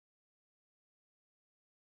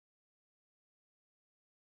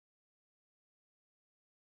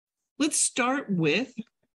let's start with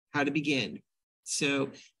how to begin. So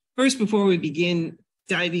first, before we begin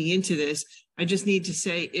diving into this, I just need to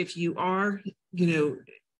say, if you are,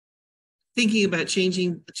 thinking about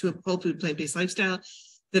changing to a whole food plant-based lifestyle,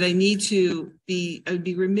 that I would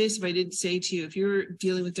be remiss if I didn't say to you, if you're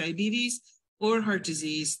dealing with diabetes or heart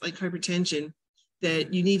disease, like hypertension,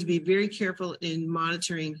 that you need to be very careful in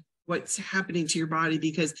monitoring what's happening to your body,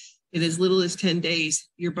 because in as little as 10 days,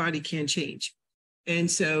 your body can change. And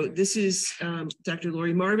so this is Dr.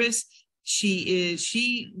 Lori Marvis.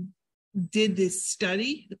 She did this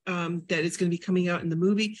study that is going to be coming out in the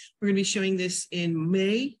movie. We're going to be showing this in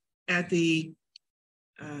May at the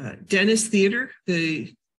Dennis Theater,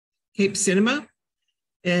 the Cape Cinema,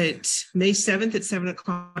 at May 7th at 7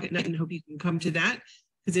 o'clock at night, and hope you can come to that,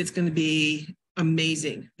 because it's going to be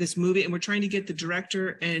amazing, this movie. And we're trying to get the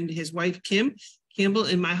director and his wife, Kim Campbell.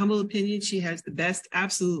 In my humble opinion, she has the best,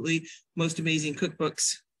 absolutely most amazing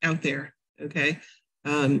cookbooks out there, okay?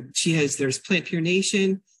 There's Plant Pure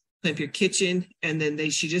Nation, Plant Pure Kitchen, and then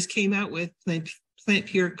she just came out with Plant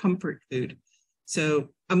Pure Comfort Food. So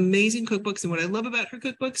amazing cookbooks. And what I love about her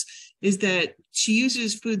cookbooks is that she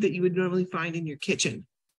uses food that you would normally find in your kitchen,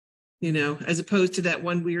 as opposed to that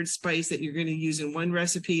one weird spice that you're going to use in one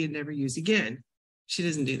recipe and never use again. She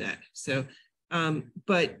doesn't do that. So,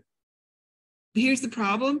 but here's the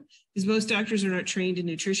problem, is most doctors are not trained in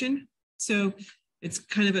nutrition. So it's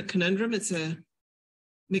kind of a conundrum. It's a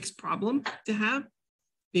mixed problem to have,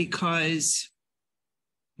 because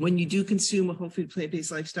when you do consume a whole food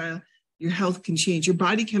plant-based lifestyle, your health can change. Your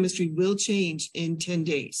body chemistry will change in 10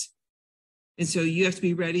 days. And so you have to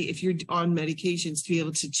be ready, if you're on medications, to be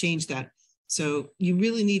able to change that. So you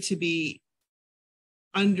really need to you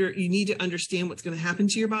need to understand what's going to happen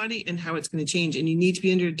to your body and how it's going to change. And you need to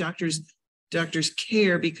be under a doctor's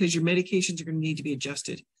care, because your medications are going to need to be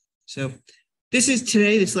adjusted. So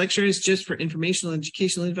this lecture is just for informational and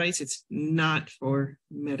educational advice. It's not for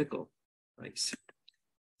medical advice.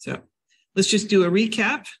 So let's just do a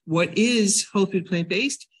recap. What is whole food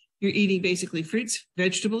plant-based? You're eating basically fruits,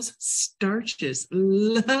 vegetables, starches.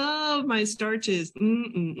 Love my starches.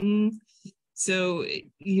 So,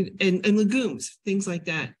 and legumes, things like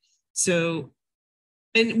that. So,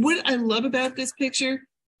 and what I love about this picture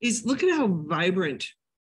is, look at how vibrant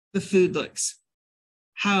the food looks.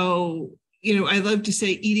 How, I love to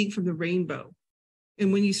say eating from the rainbow.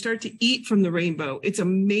 And when you start to eat from the rainbow, it's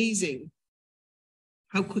amazing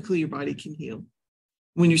how quickly your body can heal.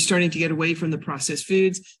 When you're starting to get away from the processed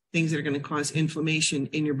foods, things that are going to cause inflammation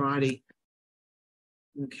in your body.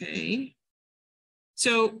 Okay.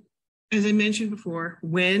 So, as I mentioned before,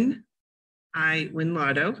 when I win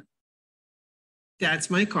lotto, that's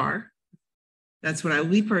my car. That's what I will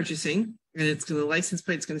be purchasing. And the license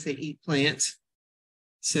plate is going to say Eat Plants.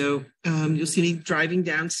 So you'll see me driving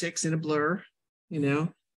down 6 in a blur,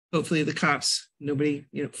 hopefully the cops, nobody,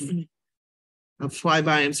 I'll fly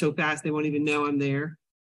by them so fast they won't even know I'm there.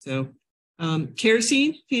 So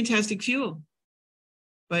kerosene, fantastic fuel.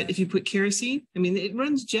 But if you put kerosene, it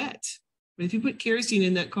runs jets. But if you put kerosene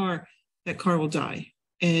in that car will die.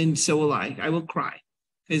 And so will I. I will cry,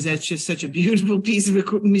 because that's just such a beautiful piece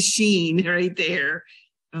of machine right there.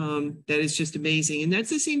 That is just amazing. And that's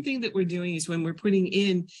the same thing that we're doing, is when we're putting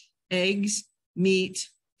in eggs, meat,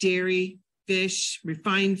 dairy, fish,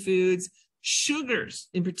 refined foods, sugars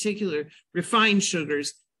in particular, refined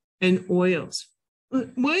sugars, and oils.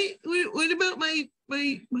 What about my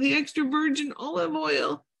extra virgin olive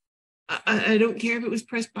oil? I don't care if it was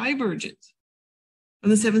pressed by virgins on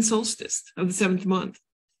the 7th solstice of the 7th month.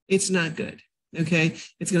 It's not good. Okay.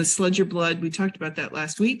 It's going to sludge your blood. We talked about that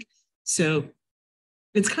last week. So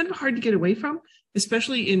it's kind of hard to get away from,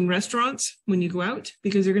 especially in restaurants when you go out,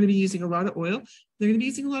 because they're going to be using a lot of oil. They're going to be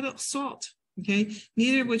using a lot of salt. Okay.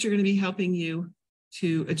 Neither of which are going to be helping you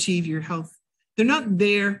to achieve your health. They're not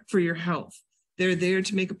there for your health. They're there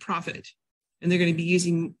to make a profit. And they're going to be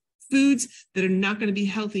using foods that are not going to be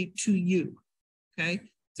healthy to you. Okay.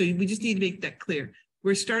 So we just need to make that clear.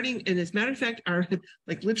 We're starting, and as a matter of fact,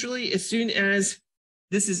 literally as soon as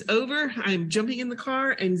this is over, I'm jumping in the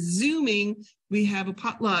car and zooming. We have a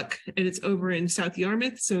potluck, and it's over in South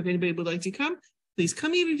Yarmouth. So if anybody would like to come, please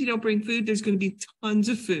come. Even if you don't bring food, there's going to be tons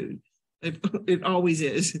of food. It always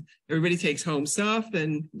is. Everybody takes home stuff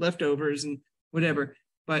and leftovers and whatever,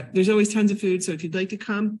 but there's always tons of food. So if you'd like to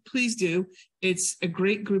come, please do. It's a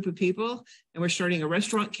great group of people, and we're starting a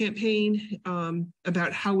restaurant campaign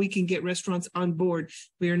about how we can get restaurants on board.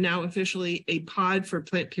 We are now officially a pod for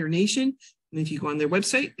Plant Pure Nation. And if you go on their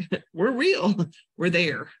website, we're real. We're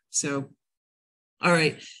there. So, all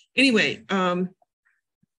right. Anyway,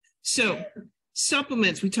 so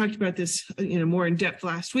supplements, we talked about this, more in depth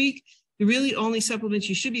last week. The really only supplements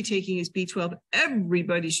you should be taking is B12.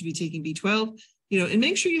 Everybody should be taking B12, and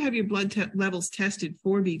make sure you have your blood levels tested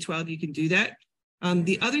for B12. You can do that.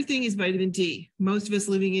 The other thing is vitamin D. Most of us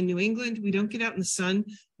living in New England, we don't get out in the sun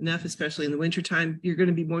enough, especially in the wintertime. You're going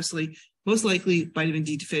to be most likely vitamin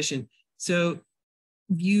D deficient. So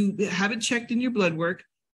you have it checked in your blood work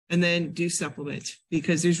and then do supplement,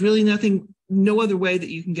 because there's really no other way that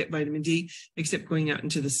you can get vitamin D except going out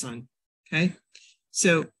into the sun. Okay.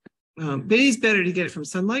 So, but it is better to get it from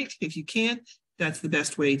sunlight if you can. That's the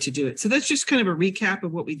best way to do it. So that's just kind of a recap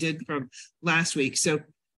of what we did from last week. So,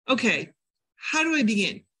 okay, how do I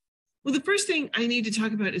begin? Well, the first thing I need to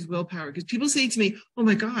talk about is willpower, because people say to me, oh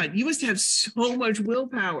my God, you must have so much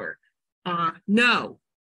willpower. No,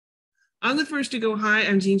 I'm the first to go, hi,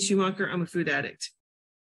 I'm Jeanne Schumacher. I'm a food addict.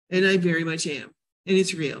 And I very much am. And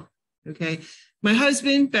it's real. Okay. My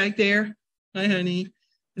husband back there, hi, honey.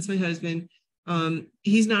 That's my husband.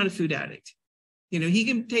 He's not a food addict. He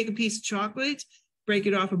can take a piece of chocolate, break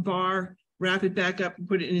it off a bar, wrap it back up and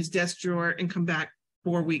put it in his desk drawer and come back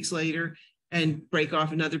 4 weeks later and break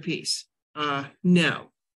off another piece.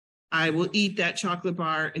 No, I will eat that chocolate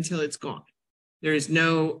bar until it's gone. There is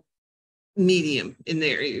no medium in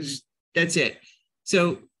there. That's it.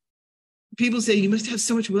 So people say, you must have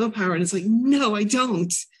so much willpower. And it's like, no, I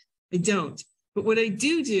don't. But what I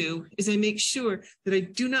do is I make sure that I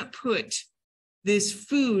do not put this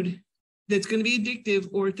food that's going to be addictive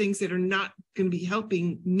or things that are not going to be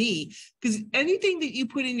helping me. Because anything that you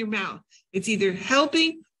put in your mouth, it's either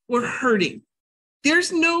helping or hurting.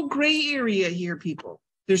 There's no gray area here, people.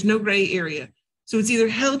 There's no gray area. So it's either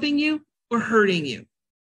helping you or hurting you.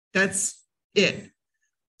 That's it.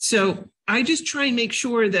 So I just try and make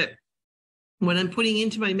sure that what I'm putting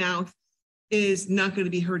into my mouth is not going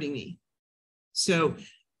to be hurting me. So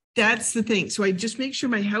that's the thing. So I just make sure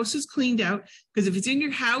my house is cleaned out, because if it's in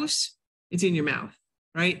your house, it's in your mouth,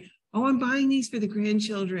 right? Oh, I'm buying these for the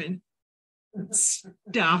grandchildren.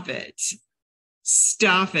 Stop it.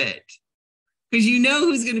 Because you know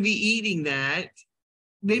who's going to be eating that.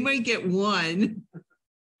 They might get one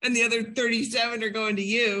and the other 37 are going to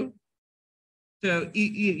you. So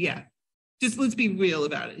yeah, just let's be real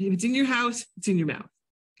about it. If it's in your house, it's in your mouth.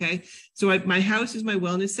 Okay. So my house is my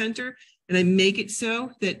wellness center, and I make it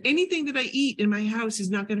so that anything that I eat in my house is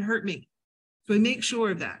not going to hurt me. So I make sure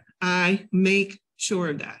of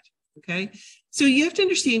that. Okay. So you have to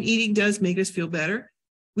understand, eating does make us feel better.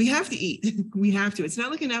 We have to eat. We have to. It's not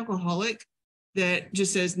like an alcoholic that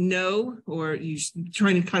just says no, or you're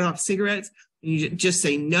trying to cut off cigarettes and you just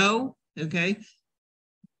say no. Okay.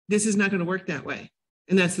 This is not going to work that way.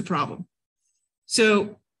 And that's the problem.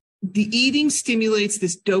 So the eating stimulates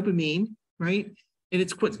this dopamine, right? And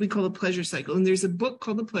it's what we call a pleasure cycle. And there's a book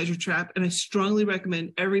called The Pleasure Trap, and I strongly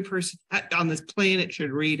recommend every person on this planet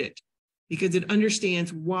should read it, because it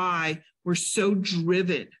understands why we're so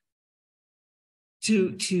driven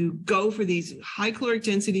to go for these high caloric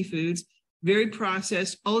density foods, very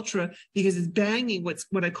processed, ultra, because it's banging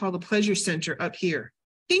what I call the pleasure center up here.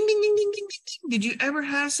 Ding, ding, ding, ding, ding, ding, ding. Did you ever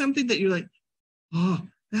have something that you're like, oh,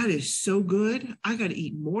 that is so good, I got to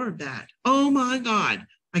eat more of that. Oh my God,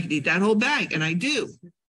 I could eat that whole bag, and I do.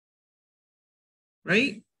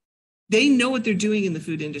 Right? They know what they're doing in the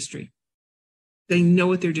food industry. They know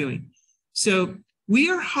what they're doing. So we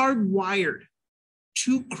are hardwired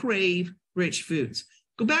to crave rich foods.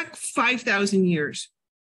 Go back 5,000 years.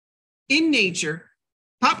 In nature,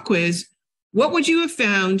 pop quiz, what would you have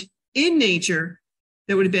found in nature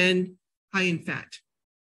that would have been high in fat?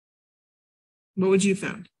 What would you have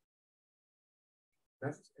found?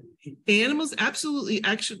 Animals, absolutely,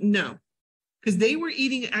 actually, no. Because they were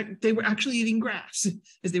actually eating grass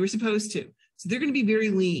as they were supposed to. So they're going to be very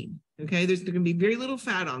lean, okay? There's going to be very little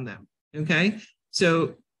fat on them, okay?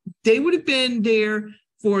 So they would have been there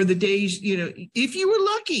for the days, if you were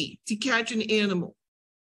lucky to catch an animal,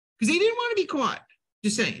 because they didn't want to be caught,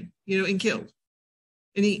 just saying, and killed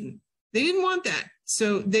and eaten. They didn't want that.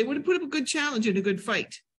 So they would have put up a good challenge and a good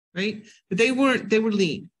fight, right? But they were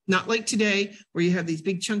lean. Not like today, where you have these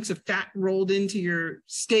big chunks of fat rolled into your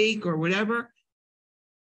steak or whatever.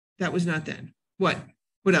 That was not then. What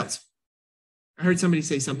else? I heard somebody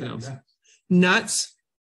say something else. Nuts.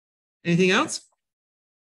 Anything else?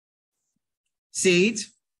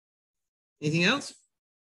 Seeds. Anything else?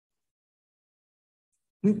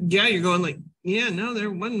 Yeah, you're going like, yeah, no,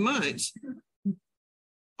 there wasn't much.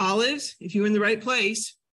 Olives, if you're in the right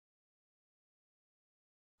place.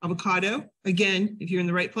 Avocado, again, if you're in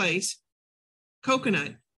the right place.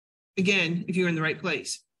 Coconut, again, if you're in the right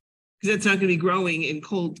place. Because that's not going to be growing in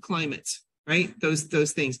cold climates. right?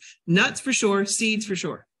 Those things. Nuts for sure, seeds for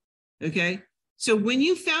sure. Okay. So when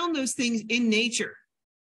you found those things in nature,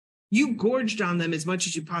 you gorged on them as much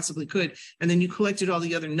as you possibly could. And then you collected all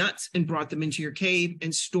the other nuts and brought them into your cave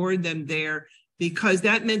and stored them there, because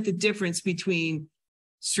that meant the difference between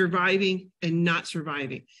surviving and not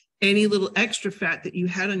surviving. Any little extra fat that you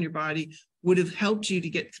had on your body would have helped you to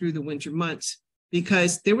get through the winter months,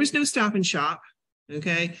 because there was no Stop and Shop.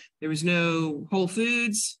 Okay. There was no Whole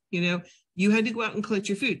Foods, you had to go out and collect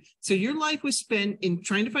your food. So your life was spent in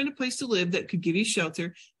trying to find a place to live that could give you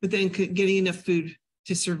shelter, but then getting enough food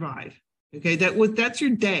to survive. Okay. That's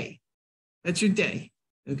your day. That's your day.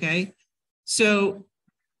 Okay. So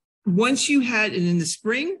once you had, and in the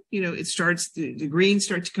spring, it starts, the greens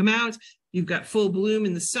start to come out. You've got full bloom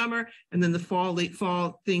in the summer, and then the fall, late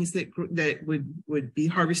fall, things that would be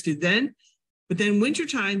harvested then. But then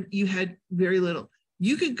wintertime, you had very little.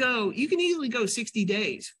 You can easily go 60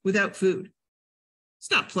 days without food. It's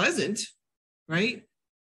not pleasant, right?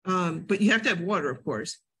 But you have to have water, of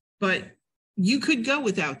course. But you could go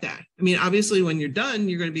without that. I mean, obviously, when you're done,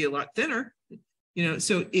 you're going to be a lot thinner.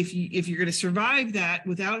 So if you're going to survive that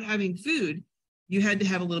without having food, you had to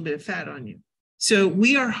have a little bit of fat on you. So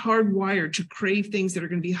we are hardwired to crave things that are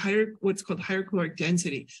going to be higher, what's called higher caloric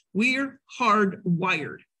density. We're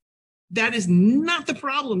hardwired. That is not the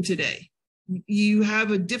problem today. You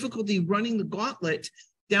have a difficulty running the gauntlet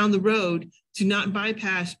down the road to not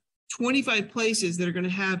bypass 25 places that are going to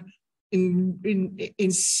have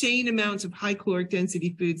insane amounts of high caloric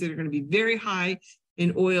density foods that are going to be very high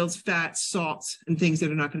in oils, fats, salts, and things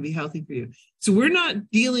that are not going to be healthy for you. So we're not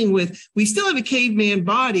dealing with, we still have a caveman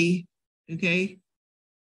body, okay?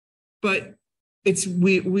 But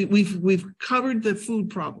we've covered the food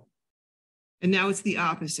problem. And now it's the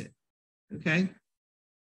opposite, okay?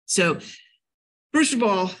 So first of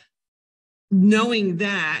all, knowing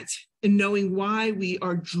that and knowing why we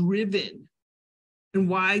are driven and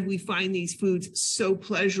why we find these foods so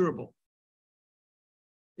pleasurable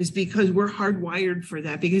is because we're hardwired for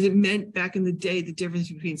that, because it meant back in the day the difference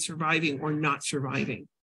between surviving or not surviving,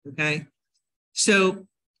 okay? So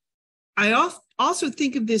I also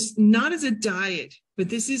think of this not as a diet, but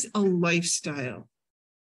this is a lifestyle.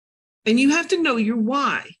 And you have to know your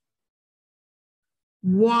why.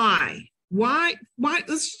 Why?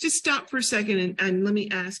 Let's just stop for a second and let me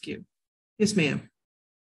ask you. Yes, ma'am.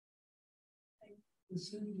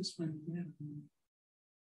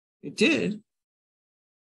 It did.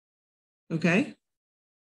 Okay.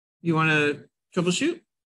 You want to troubleshoot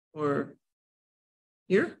or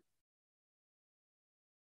here?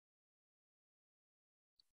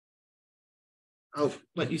 I'll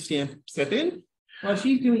let you step in. While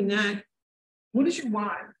she's doing that, what is your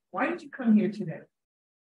why? Why did you come here today?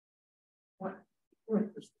 What?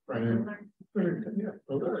 Okay.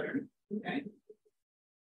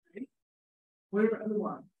 What are other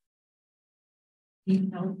ones?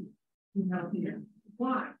 Eat healthy. Eat healthier.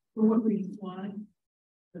 Why? For what reason? Why?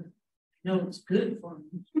 I know it's good for me.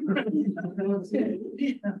 I know it's good.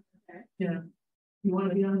 Yeah. You want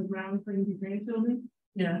to be on the ground for your grandchildren?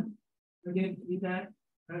 Yeah. Again, to be that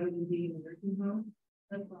rather than being in a nursing home?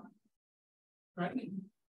 That's fine. Right?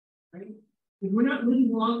 Right? If we're not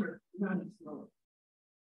living longer, we're not slower.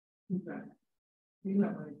 Okay. You're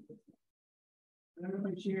not right. I don't know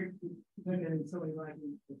if I shared with somebody like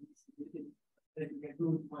me, that you get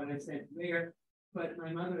moved what I said there, but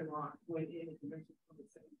my mother-in-law went in at the nursing home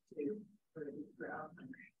at 72 for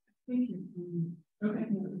Alzheimer's. Thank you. Okay.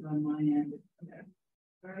 That was on my end. Okay.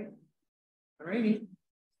 All right. All righty.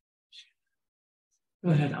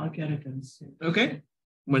 Go ahead. I'll get it done soon. Okay.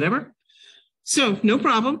 Whatever. So no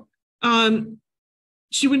problem.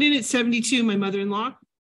 She went in at 72, my mother-in-law.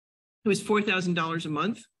 It was $4,000 a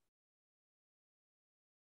month.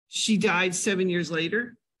 She died 7 years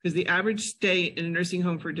later, because the average stay in a nursing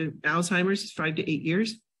home for Alzheimer's is 5 to 8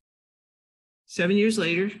 years. 7 years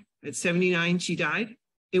later, at 79, she died.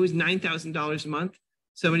 It was $9,000 a month.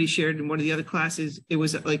 Somebody shared in one of the other classes, it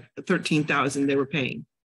was like $13,000 they were paying.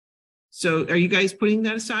 So are you guys putting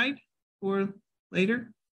that aside for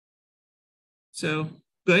later? So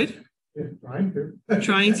good. Yeah, trying to.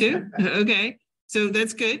 Trying to. Okay. So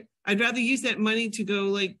that's good. I'd rather use that money to go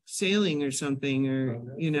like sailing or something, or,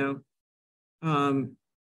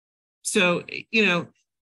 so,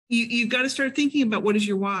 you've got to start thinking about what is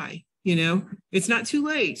your why, it's not too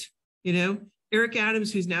late. Eric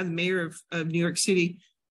Adams, who's now the mayor of New York City,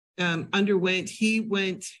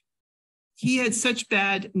 he had such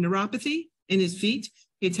bad neuropathy in his feet.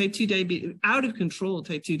 He had type 2 diabetes, out of control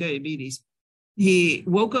type 2 diabetes. He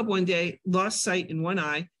woke up one day, lost sight in one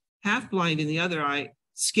eye, half blind in the other eye,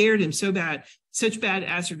 scared him so bad, such bad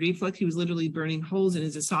acid reflux. He was literally burning holes in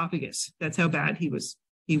his esophagus. That's how bad he was.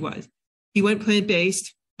 He went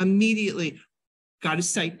plant-based, immediately got his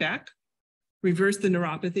sight back, reversed the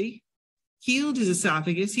neuropathy, healed his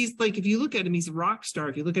esophagus. He's like, if you look at him, he's a rock star.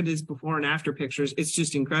 If you look at his before and after pictures, it's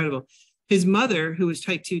just incredible. His mother, who was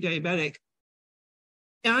type 2 diabetic,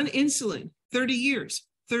 on insulin, 30 years.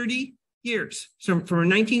 So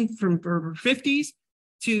from her 50s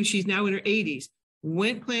to she's now in her 80s,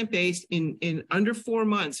 went plant-based in under 4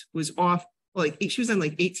 months, was off, like she was on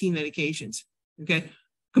like 18 medications. Okay.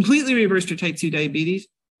 Completely reversed her type 2 diabetes.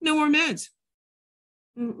 No more meds.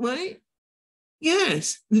 What?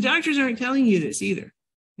 Yes. The doctors aren't telling you this either.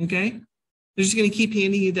 Okay. They're just going to keep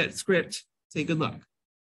handing you that script. Say good luck.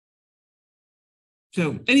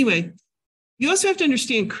 So anyway, you also have to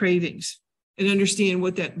understand cravings and understand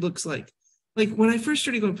what that looks like. Like when I first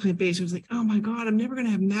started going plant-based, I was like, oh my God, I'm never going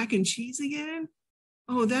to have mac and cheese again.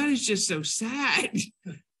 Oh, that is just so sad.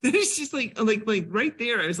 That is just like right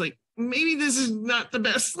there. I was like, maybe this is not the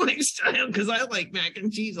best lifestyle because I like mac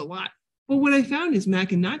and cheese a lot. Well, what I found is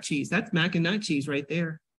mac and not cheese. That's mac and not cheese right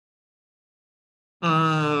there.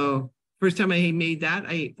 First time I made that,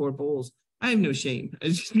 I ate 4 bowls. I have no shame. I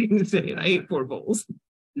was just going to say it. I ate 4 bowls.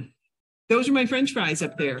 Those are my French fries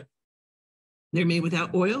up there. They're made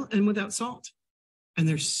without oil and without salt. And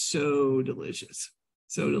they're so delicious.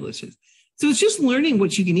 So delicious. So it's just learning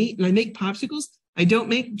what you can eat. And I make popsicles. I don't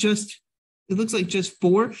make just, it looks like just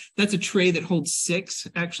 4. That's a tray that holds 6,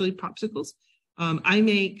 actually, popsicles. I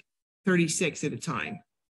make 36 at a time.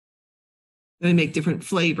 And I make different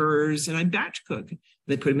flavors and I batch cook. And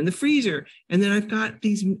I put them in the freezer. And then I've got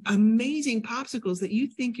these amazing popsicles that you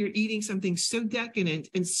think you're eating something so decadent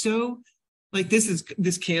and so like,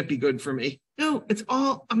 this can't be good for me. No, it's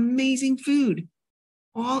all amazing food,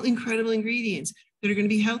 all incredible ingredients that are going to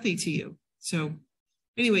be healthy to you. So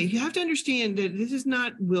anyway, you have to understand that this is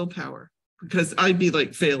not willpower because I'd be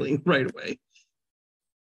like failing right away.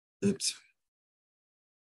 Oops.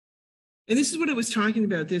 And this is what I was talking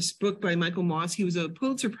about, this book by Michael Moss. He was a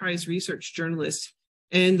Pulitzer Prize research journalist.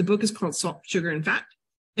 And the book is called Salt, Sugar, and Fat.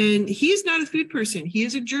 And he is not a food person. He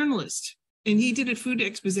is a journalist. And he did a food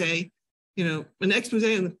expose, an expose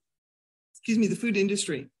on the food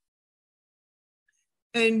industry.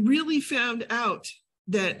 And really found out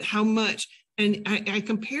that how much, and I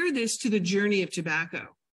compare this to the journey of tobacco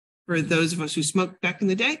for those of us who smoked back in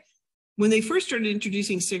the day. When they first started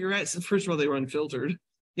introducing cigarettes, first of all, they were unfiltered,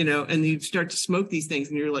 and you start to smoke these things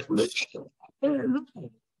and you're like,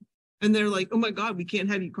 and they're like, oh my God, we can't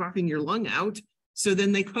have you coughing your lung out. So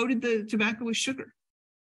then they coated the tobacco with sugar.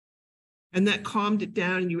 And that calmed it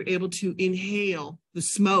down and you were able to inhale the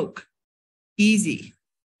smoke easy,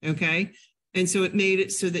 okay? And so it made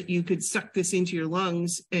it so that you could suck this into your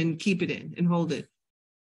lungs and keep it in and hold it.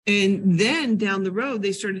 And then down the road,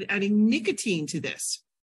 they started adding nicotine to this.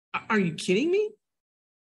 Are you kidding me?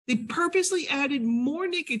 They purposely added more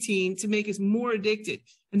nicotine to make us more addicted.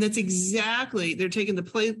 And that's exactly, they're taking the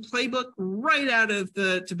playbook right out of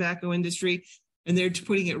the tobacco industry and they're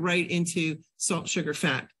putting it right into salt, sugar,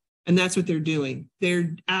 fat. And that's what they're doing.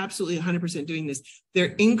 They're absolutely 100% doing this.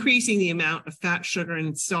 They're increasing the amount of fat, sugar,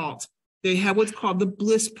 and salt. They have what's called the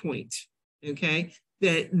bliss point, okay?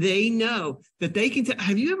 That they know that they can,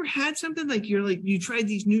 have you ever had something like you tried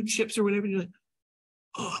these new chips or whatever, and you're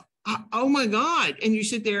like, oh my God. And you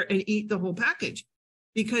sit there and eat the whole package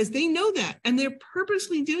because they know that. And they're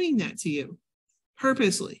purposely doing that to you,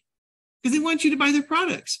 purposely, because they want you to buy their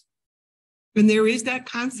products. And there is that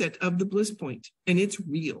concept of the bliss point, and it's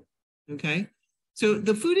real, okay? So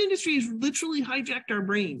the food industry has literally hijacked our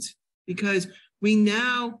brains because we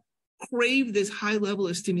now crave this high level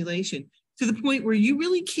of stimulation to the point where you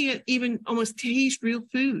really can't even almost taste real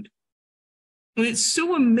food. And it's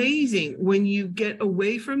so amazing when you get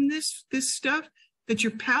away from this stuff that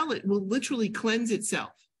your palate will literally cleanse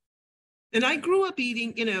itself. And I grew up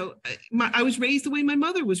eating, I was raised the way my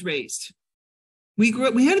mother was raised. We grew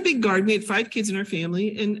up, we had a big garden. We had 5 kids in our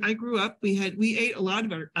family. And I grew up, we ate a lot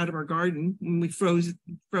out of our garden when we froze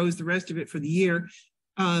the rest of it for the year.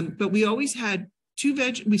 But we always had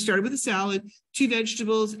we started with a salad, 2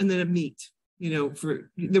 vegetables, and then a meat,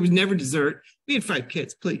 there was never dessert. We had 5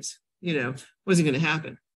 kids, please, wasn't going to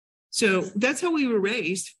happen. So that's how we were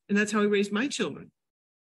raised. And that's how I raised my children.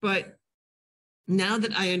 But now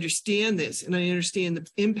that I understand this and I understand the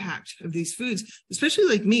impact of these foods, especially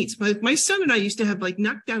like meats, my son and I used to have like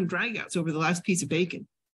knockdown dragouts over the last piece of bacon.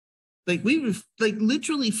 Like we would like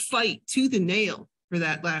literally fight tooth and nail for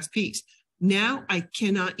that last piece. Now I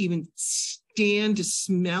cannot even stand to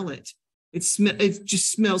smell it. It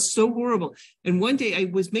just smells so horrible. And one day I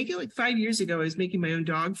was making, like 5 years ago, I was making my own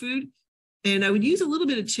dog food, and I would use a little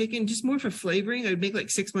bit of chicken, just more for flavoring. I would make like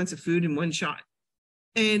 6 months of food in one shot.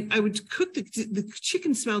 And I would cook the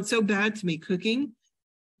chicken smelled so bad to me cooking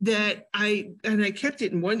that I kept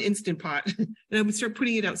it in one Instant Pot and I would start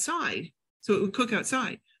putting it outside. So it would cook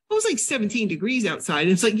outside. It was like 17 degrees outside.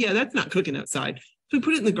 And it's like, yeah, that's not cooking outside. So we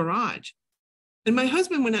put it in the garage. And my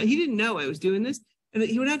husband went out. He didn't know I was doing this. And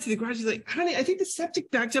he went out to the garage. He's like, honey, I think the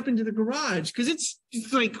septic backed up into the garage because it's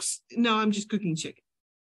like, no, I'm just cooking chicken.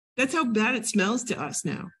 That's how bad it smells to us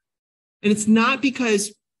now. And it's not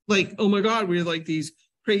because like, oh my God, we're like these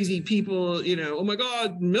crazy people, you know, oh my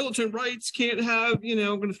God, militant rights can't have, you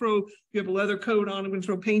know, I'm going to throw, you have a leather coat on, I'm going to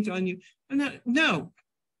throw paint on you. No,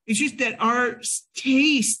 it's just that our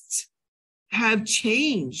tastes have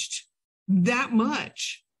changed that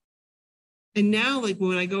much. And now, like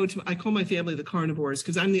when I call my family the carnivores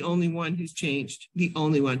because I'm the only one who's changed, the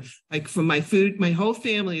only one. Like from my food, my whole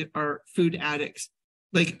family are food addicts.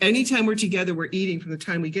 Like anytime we're together, we're eating from the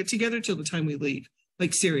time we get together till the time we leave.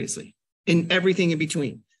 Like seriously. And everything in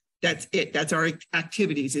between. That's it. That's our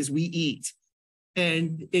activities is we eat.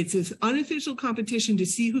 And it's this unofficial competition to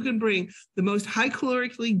see who can bring the most high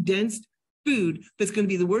calorically dense food that's going to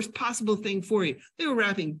be the worst possible thing for you. They were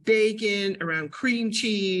wrapping bacon around cream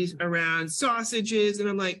cheese, around sausages. And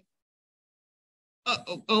I'm like,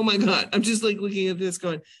 oh my God. I'm just like looking at this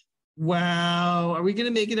going, wow, are we going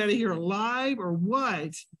to make it out of here alive or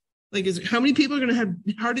what? Like, how many people are going to have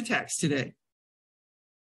heart attacks today?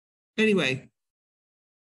 Anyway,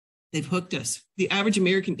 they've hooked us. The average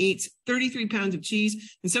American eats 33 pounds of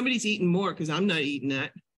cheese, and somebody's eating more because I'm not eating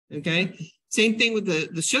that. Okay. Same thing with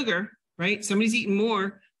the sugar, right? Somebody's eating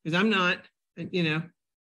more because I'm not, you know.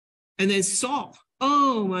 And then salt.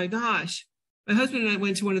 Oh my gosh. My husband and I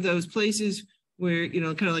went to one of those places where, you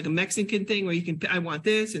know, kind of like a Mexican thing where you can, I want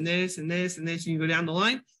this and this and this and this, and you go down the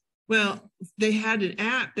line. Well, they had an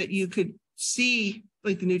app that you could see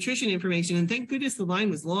like the nutrition information. And thank goodness the line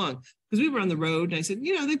was long because we were on the road. And I said,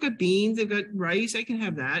 you know, they've got beans, they've got rice. I can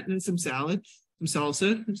have that. And some salad, some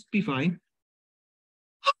salsa, it'll be fine.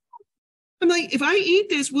 I'm like, if I eat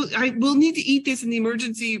this, I will need to eat this in the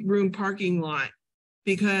emergency room parking lot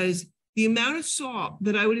because the amount of salt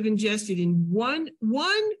that I would have ingested in one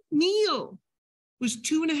meal was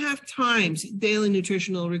 2.5 times daily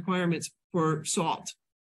nutritional requirements for salt.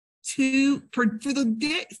 For the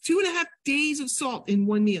day, 2.5 days of salt in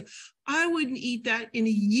one meal. I wouldn't eat that in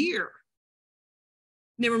a year.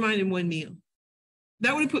 Never mind in one meal.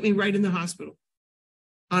 That would have put me right in the hospital.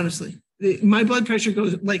 Honestly, my blood pressure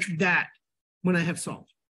goes like that when I have salt.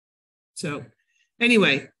 So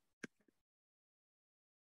anyway,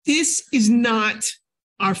 this is not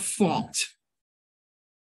our fault,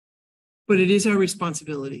 but it is our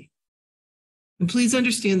responsibility. And please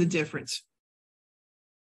understand the difference.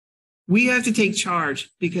 We have to take charge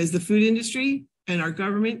because the food industry and our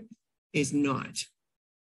government is not.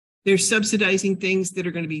 They're subsidizing things that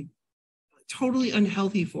are going to be totally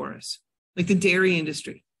unhealthy for us, like the dairy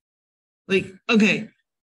industry. Like, okay,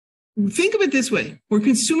 think of it this way. We're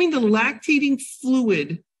consuming the lactating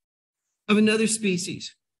fluid of another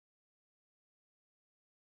species.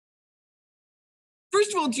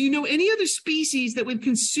 First of all, do you know any other species that would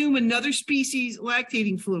consume another species'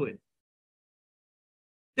 lactating fluid?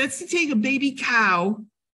 That's to take a baby cow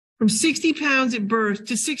from 60 pounds at birth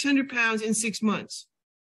to 600 pounds in 6 months.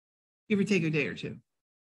 Give or take a day or two.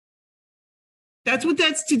 That's what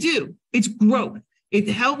that's to do. It's growth. It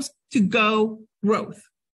helps to go growth.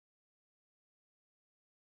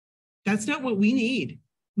 That's not what we need.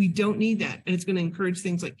 We don't need that. And it's going to encourage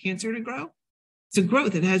things like cancer to grow. It's a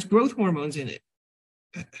growth. It has growth hormones in it.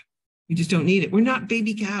 We just don't need it. We're not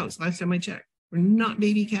baby cows. Last time I checked, we're not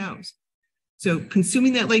baby cows. So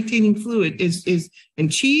consuming that lactating fluid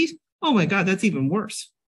and cheese, oh my God, that's even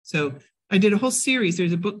worse. So I did a whole series.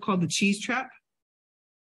 There's a book called The Cheese Trap.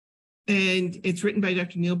 And it's written by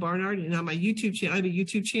Dr. Neil Barnard. And on my YouTube channel, I have a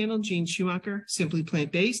YouTube channel, Jeanne Schumacher, Simply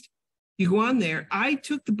Plant-Based. You go on there. I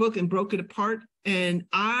took the book and broke it apart. And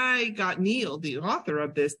I got Neil, the author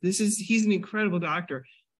of this. He's an incredible doctor.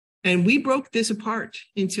 And we broke this apart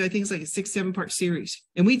into, I think it's like a 6-7 part series.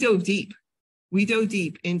 And we dove deep. We dove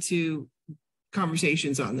deep into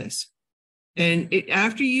conversations on this. And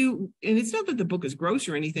it's not that the book is gross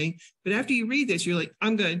or anything, but after you read this, you're like,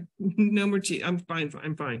 I'm good. No more cheese. I'm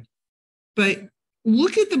fine. But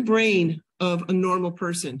look at the brain of a normal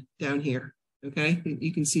person down here. Okay.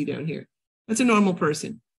 You can see down here. That's a normal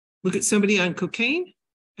person. Look at somebody on cocaine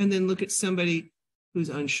and then look at somebody who's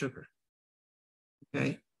on sugar.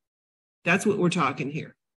 Okay. That's what we're talking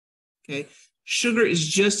here. Okay. sugar is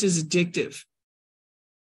just as addictive,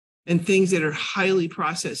 and things that are highly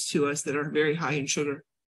processed to us that are very high in sugar.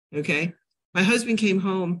 Okay. My husband came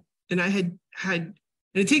home and and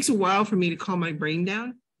it takes a while for me to calm my brain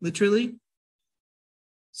down, literally.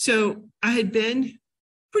 So I had been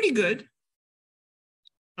pretty good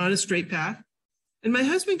on a straight path. And my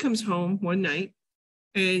husband comes home one night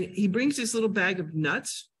and he brings this little bag of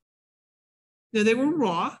nuts. Now they were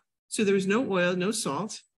raw, so there was no oil, no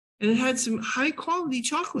salt, and it had some high quality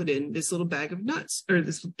chocolate in this little bag of nuts, or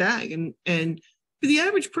this bag. And for the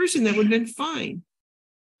average person, that would have been fine.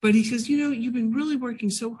 But he says, you've been really working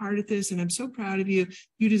so hard at this, and I'm so proud of you.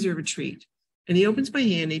 You deserve a treat. And he opens my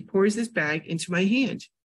hand, and he pours this bag into my hand.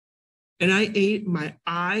 And I ate, my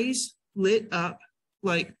eyes lit up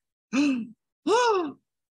like, oh,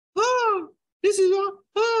 this is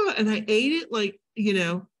all, and I ate it like,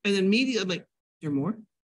 and then immediately I'm like, there more?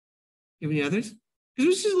 You have any others? Because it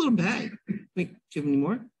was just a little bag. Like, do you have any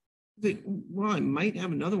more? Like, well, I might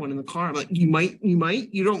have another one in the car. I'm like, you might,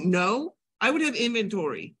 you don't know? I would have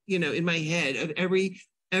inventory, in my head of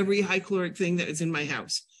every high caloric thing that is in my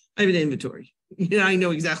house. I have an inventory. I know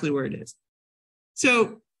exactly where it is.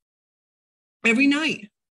 So every night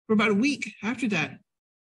for about a week after that,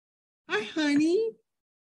 hi, honey.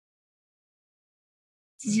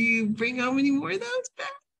 Did you bring home any more of those back?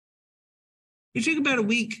 It took about a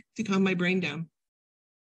week to calm my brain down,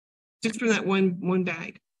 just for that one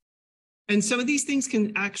bag. And some of these things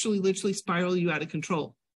can actually literally spiral you out of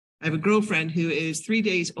control. I have a girlfriend who is 3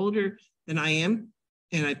 days older than I am,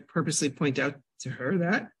 and I purposely point out to her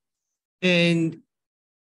that. And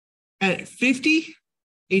at 50,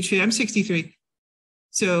 I'm 63.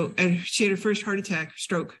 So she had her first heart attack,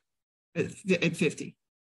 stroke at 50.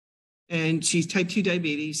 And she's type 2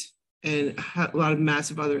 diabetes and a lot of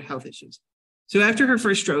massive other health issues. So after her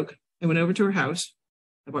first stroke, I went over to her house.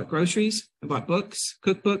 I bought groceries, I bought books,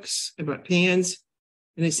 cookbooks, I bought pans.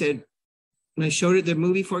 And I said, and I showed her the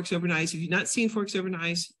movie Forks Over Knives. If you've not seen Forks Over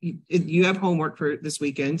Knives, you have homework for this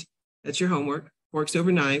weekend. That's your homework, Forks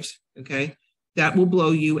Over Knives, okay? That will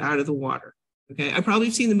blow you out of the water, okay? I've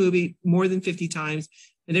probably seen the movie more than 50 times.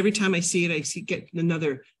 And every time I see it, get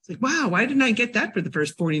another, it's like, wow, why didn't I get that for the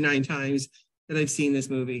first 49 times that I've seen this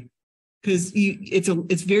movie? Because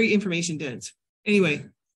it's very information dense. Anyway,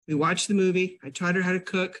 we watched the movie. I taught her how to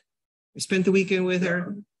cook. I spent the weekend with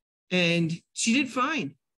her, and she did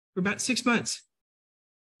fine for about 6 months.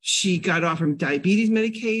 She got off from diabetes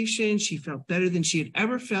medication. She felt better than she had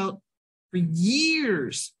ever felt for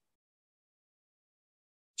years.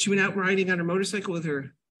 She went out riding on her motorcycle with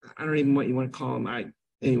her, I don't even know what you want to call him.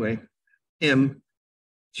 Him.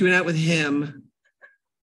 She went out with him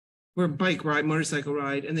for a motorcycle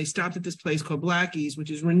ride, and they stopped at this place called Blackie's,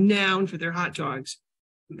 which is renowned for their hot dogs.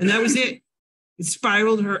 And that was it. It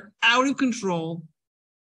spiraled her out of control,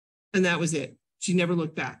 and that was it. She never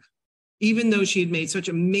looked back. Even though she had made such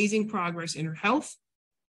amazing progress in her health,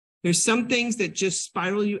 there's some things that just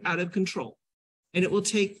spiral you out of control. And it will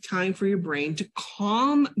take time for your brain to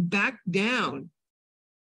calm back down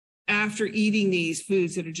after eating these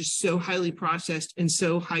foods that are just so highly processed and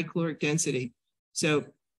so high caloric density. So,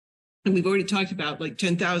 and we've already talked about like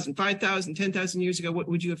 10,000, 5,000, 10,000 years ago, what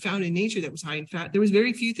would you have found in nature that was high in fat? There was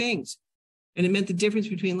very few things. And it meant the difference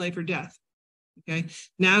between life or death. Okay.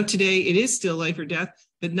 Now, today, it is still life or death,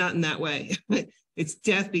 but not in that way. It's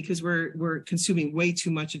death because we're consuming way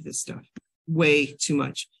too much of this stuff, way too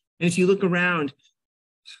much. And if you look around,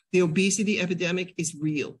 the obesity epidemic is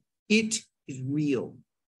real. It is real.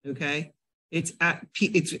 Okay. It's out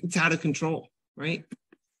of control, right?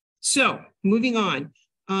 So moving on.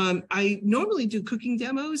 I normally do cooking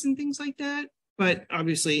demos and things like that, but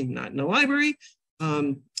obviously not in the library.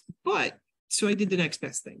 But so I did the next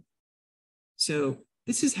best thing. So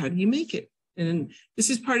this is how do you make it? And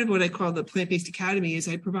this is part of what I call the Plant-Based Academy is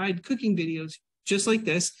I provide cooking videos just like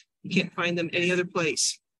this. You can't find them any other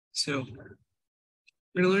place. So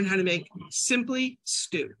we're going to learn how to make Simply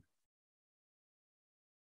Stew.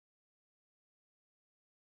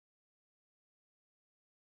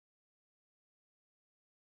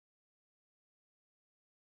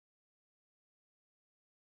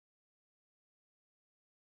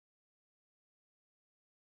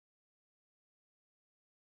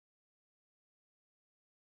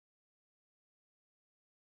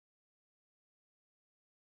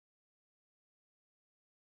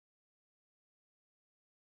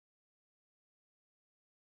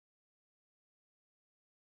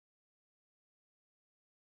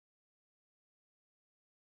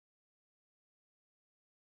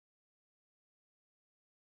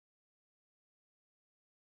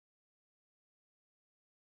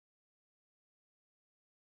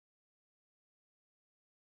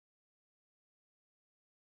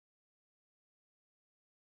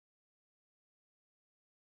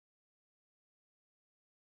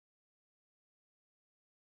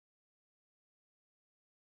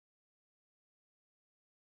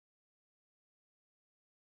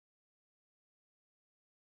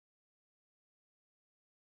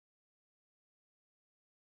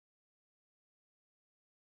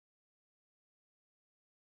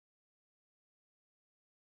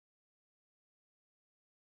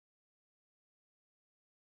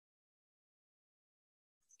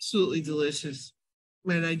 absolutely delicious.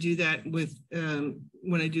 When I do that with,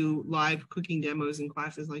 when I do live cooking demos and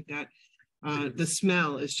classes like that, the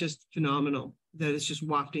smell is just phenomenal. That is just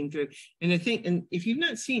wafting through. And I think, and if you've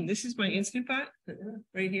not seen, this is my Instant Pot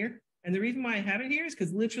right here. And the reason why I have it here is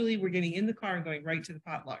because literally we're getting in the car and going right to the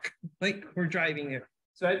potluck, like we're driving there.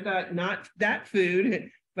 So I've got not that food,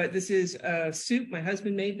 but this is a soup. My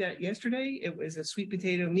husband made that yesterday. It was a sweet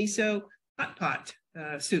potato miso hot pot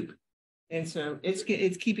soup. And so it's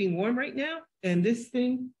keeping warm right now. And this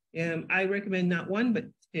thing, I recommend not one, but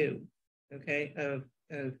two, okay, of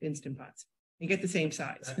Instant Pots. You get the same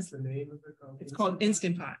size. That's the name of the company. It's called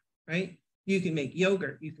Instant Pot, right? You can make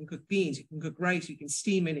yogurt, you can cook beans, you can cook rice, you can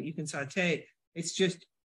steam in it, you can saute. It's just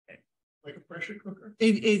like a pressure cooker.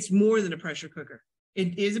 It's more than a pressure cooker.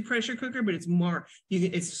 It is a pressure cooker, but it's more.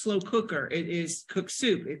 It's a slow cooker. It is cooks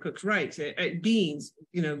soup. It cooks rice, beans,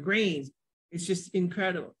 grains. It's just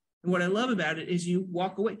incredible. And what I love about it is you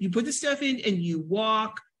walk away. You put the stuff in and you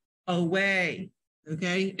walk away.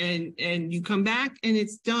 Okay, and you come back and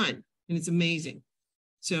it's done. And it's amazing.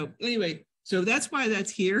 So anyway, so that's why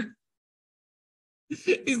that's here.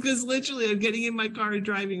 Is because literally I'm getting in my car and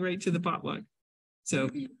driving right to the potluck. So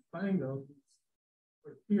find those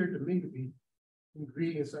what appear to me to be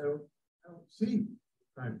ingredients I don't see.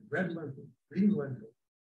 Red lentil, green lentil.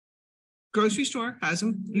 Grocery store has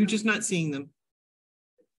them. You're just not seeing them.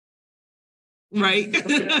 Right.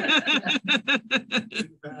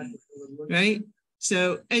 Right.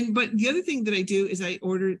 So, but the other thing that I do is I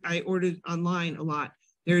ordered online a lot.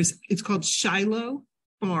 It's called Shiloh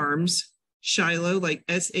Farms, Shiloh, like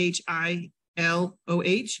SHILOH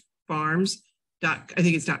Farms. I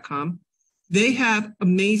think it's .com. They have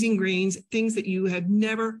amazing grains, things that you have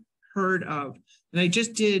never heard of. And I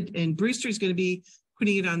just did, and Brewster's going to be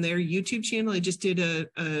putting it on their YouTube channel. I just did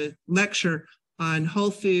a lecture on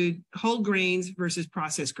whole grains versus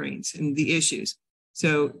processed grains and the issues.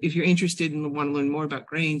 So if you're interested and want to learn more about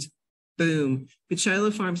grains, boom. But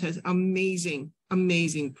Shiloh Farms has amazing,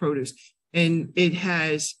 amazing produce. And it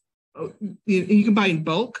has, you can buy in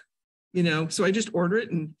bulk, so I just order it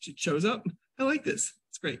and it shows up. I like this.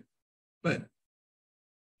 It's great. But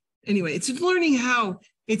anyway, it's learning how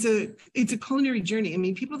it's a culinary journey. I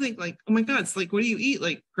mean, people think like, oh my God, it's like, what do you eat?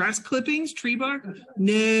 Like grass clippings, tree bark?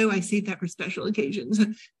 No, I save that for special occasions.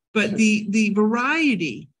 But the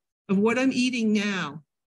variety of what I'm eating now,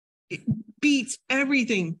 it beats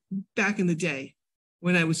everything back in the day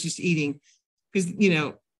when I was just eating, because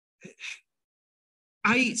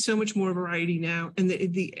I eat so much more variety now, and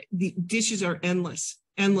the dishes are endless.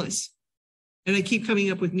 And I keep coming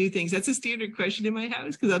up with new things. That's a standard question in my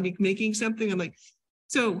house, because I'll be making something. I'm like,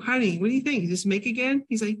 so honey, what do you think? Just make again?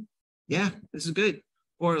 He's like, yeah, this is good.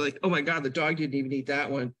 Or like, oh my God, the dog didn't even eat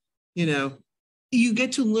that one. You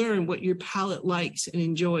get to learn what your palate likes and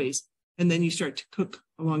enjoys, and then you start to cook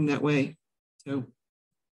along that way. So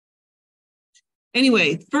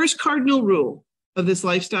anyway, first cardinal rule of this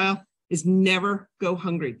lifestyle is never go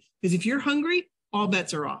hungry. Because if you're hungry, all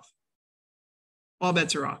bets are off. All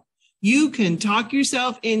bets are off. You can talk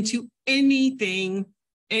yourself into anything,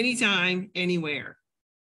 anytime, anywhere.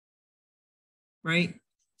 Right?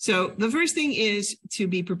 So the first thing is to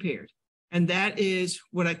be prepared. And that is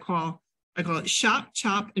what I call it shop,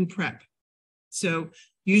 chop, and prep. So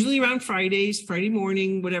usually around Friday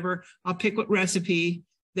morning, whatever, I'll pick what recipes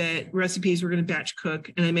we're going to batch cook.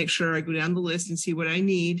 And I make sure I go down the list and see what I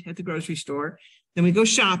need at the grocery store. Then we go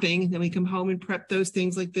shopping. Then we come home and prep those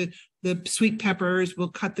things like the sweet peppers. We'll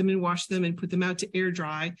cut them and wash them and put them out to air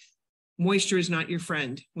dry. Moisture is not your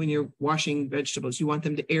friend when you're washing vegetables. You want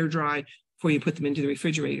them to air dry before you put them into the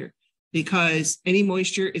refrigerator, because any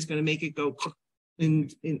moisture is going to make it go in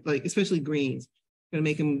like, especially greens, going to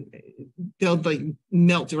make them, they'll like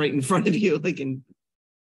melt right in front of you, like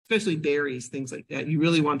especially berries, things like that. You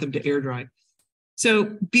really want them to air dry.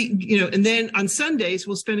 So and then on Sundays,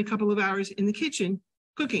 we'll spend a couple of hours in the kitchen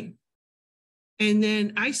cooking. And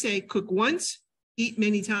then I say, cook once, eat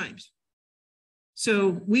many times.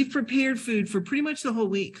 So we've prepared food for pretty much the whole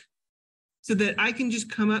week, so that I can just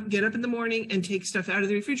get up in the morning and take stuff out of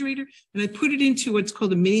the refrigerator, and I put it into what's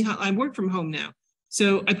called a mini hot. I work from home now.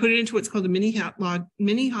 So I put it into what's called a mini hot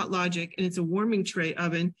logic, and it's a warming tray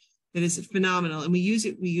oven that is phenomenal. And we use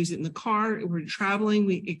it in the car. If we're traveling,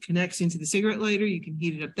 it connects into the cigarette lighter. You can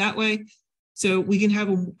heat it up that way. So we can have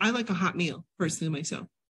I like a hot meal personally myself.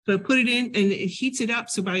 So I put it in and it heats it up.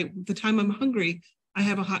 So by the time I'm hungry, I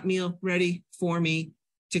have a hot meal ready for me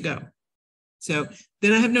to go. So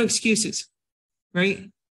then I have no excuses, right?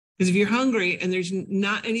 Because if you're hungry and there's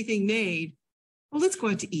not anything made, well, let's go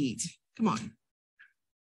out to eat. Come on.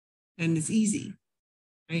 And it's easy,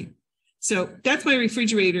 right? So that's my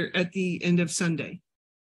refrigerator at the end of Sunday.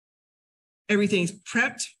 Everything's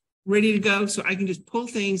prepped, ready to go. So I can just pull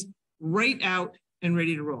things right out and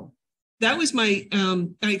ready to roll. That was my,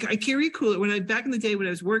 I carry a cooler. Back in the day when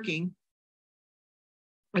I was working,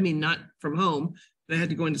 I mean, not from home, but I had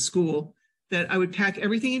to go into school, that I would pack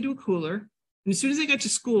everything into a cooler. And as soon as I got to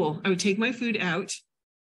school, I would take my food out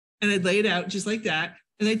and I'd lay it out just like that.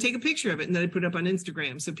 And I'd take a picture of it and then I'd put it up on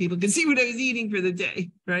Instagram so people could see what I was eating for the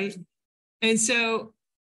day, right? And so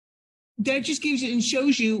that just gives you and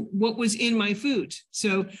shows you what was in my food.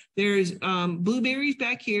 So there's blueberries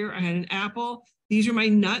back here. I had an apple. These are my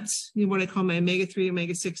nuts, what I call my omega-3,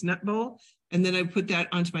 omega-6 nut bowl. And then I put that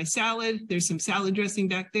onto my salad. There's some salad dressing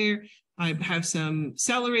back there. I have some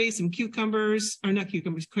celery, some cucumbers, or not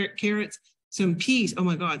cucumbers, carrots, some peas. Oh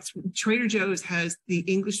my God, Trader Joe's has the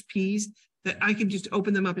English peas that I can just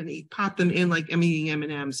open them up and pop them in like I'm eating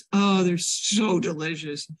M&Ms. Oh, they're so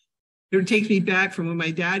delicious. It takes me back from when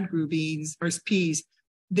my dad grew beans or peas.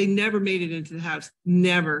 They never made it into the house,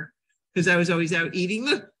 never, because I was always out eating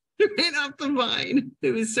them right off the vine.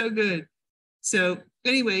 It was so good. So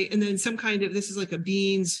anyway, and then some kind of, this is like a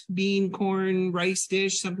bean, corn, rice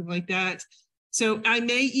dish, something like that. So I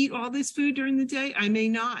may eat all this food during the day. I may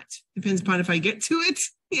not. Depends upon if I get to it,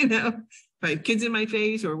 if I have kids in my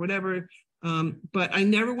face or whatever. But I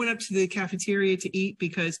never went up to the cafeteria to eat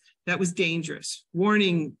because that was dangerous.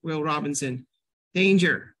 Warning, Will Robinson,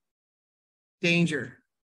 danger.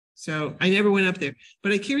 So I never went up there,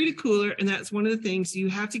 but I carried a cooler, and that's one of the things. You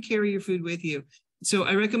have to carry your food with you. So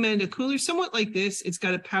I recommend a cooler somewhat like this. It's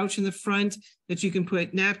got a pouch in the front that you can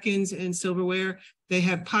put napkins and silverware. They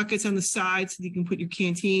have pockets on the side so you can put your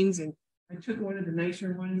canteens. And I took one of the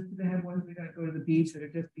nicer ones. They have ones we got to go to the beach that are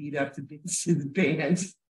just beat up to the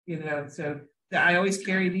bands, So I always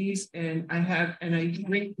carry these, and I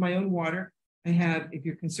drink my own water. I have, if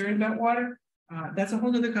you're concerned about water, that's a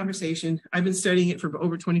whole other conversation. I've been studying it for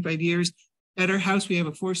over 25 years. At our house, we have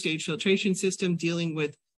a 4-stage filtration system dealing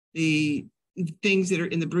with the things that are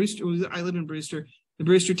in the Brewster. I live in Brewster, the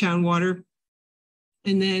Brewstertown water.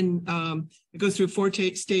 And then it goes through a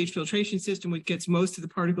 4-stage filtration system, which gets most of the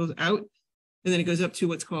particles out. And then it goes up to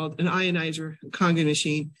what's called an ionizer, a Kangen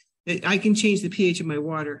machine. I can change the pH of my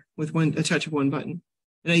water with a touch of one button.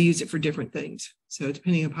 And I use it for different things. So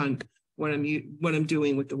depending upon what I'm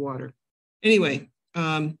doing with the water. Anyway,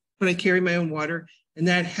 but I carry my own water, and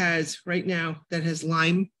that has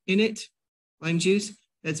lime in it, lime juice.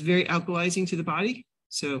 That's very alkalizing to the body.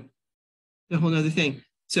 So a whole nother thing.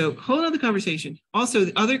 So whole other conversation. Also,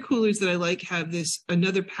 the other coolers that I like have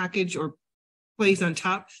another package or place on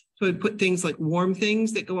top. So I put things like warm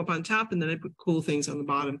things that go up on top, and then I put cool things on the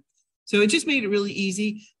bottom. So it just made it really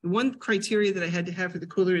easy. The one criteria that I had to have for the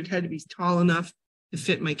cooler, it had to be tall enough to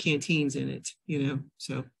fit my canteens in it,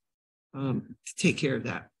 so to take care of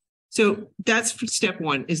that. So that's step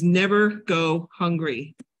one, is never go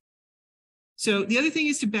hungry. So the other thing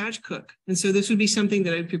is to batch cook. And so this would be something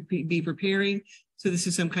that I could be preparing. So this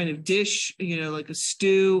is some kind of dish, like a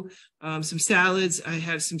stew, some salads. I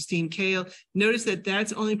have some steamed kale. Notice that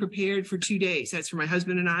that's only prepared for 2 days. That's for my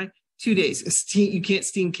husband and I. 2 days. You can't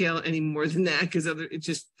steam kale any more than that because it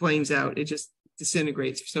just flames out. It just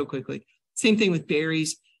disintegrates so quickly. Same thing with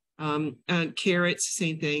berries, carrots,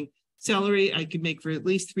 same thing. Celery, I could make for at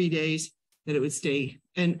least 3 days that it would stay.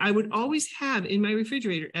 And I would always have in my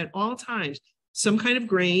refrigerator at all times some kind of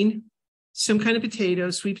grain, some kind of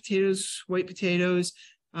potatoes, sweet potatoes, white potatoes,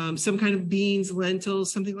 some kind of beans,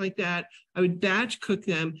 lentils, something like that. I would batch cook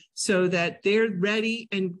them so that they're ready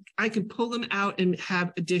and I could pull them out and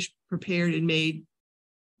have a dish prepared and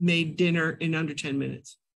made dinner in under 10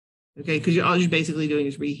 minutes. Okay, because all you're basically doing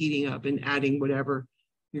is reheating up and adding whatever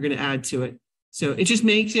you're going to add to it. So it just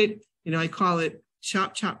makes it, I call it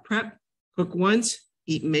chop, prep, cook once,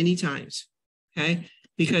 eat many times. Okay,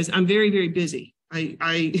 because I'm very, very busy.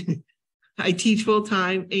 I teach full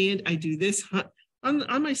time and I do this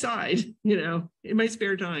on my side, in my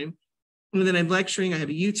spare time. And then I'm lecturing. I have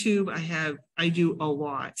a YouTube. I do a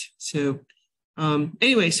lot. So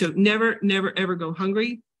anyway, so never, ever go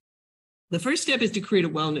hungry. The first step is to create a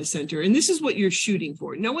wellness center. And this is what you're shooting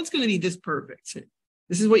for. No one's going to be this perfect.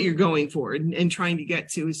 This is what you're going for and trying to get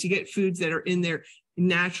to, is to get foods that are in their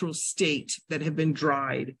natural state that have been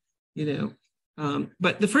dried,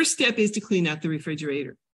 But the first step is to clean out the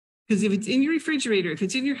refrigerator. Because if it's in your refrigerator, if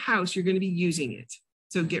it's in your house, you're going to be using it.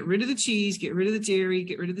 So get rid of the cheese, get rid of the dairy,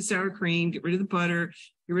 get rid of the sour cream, get rid of the butter,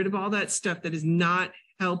 get rid of all that stuff that is not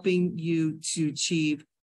helping you to achieve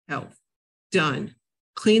health. Done.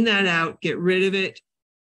 Clean that out, get rid of it,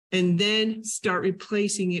 and then start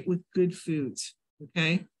replacing it with good foods.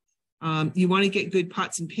 Okay. You want to get good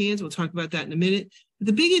pots and pans. We'll talk about that in a minute. But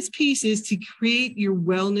the biggest piece is to create your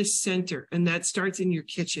wellness center, and that starts in your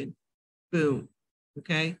kitchen. Boom.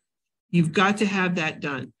 Okay. You've got to have that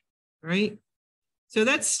done. Right. So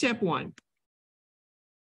that's step one.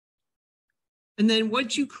 And then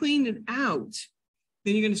once you clean it out,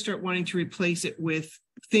 then you're going to start wanting to replace it with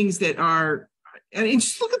things that are, I mean,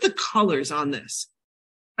 just look at the colors on this.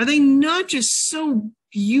 Are they not just so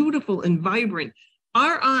beautiful and vibrant?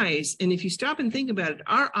 Our eyes, and if you stop and think about it,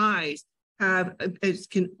 our eyes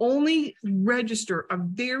can only register a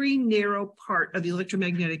very narrow part of the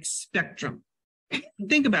electromagnetic spectrum.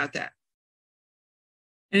 Think about that.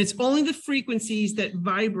 And it's only the frequencies that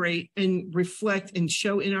vibrate and reflect and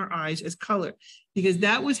show in our eyes as color, because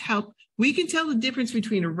that was how we can tell the difference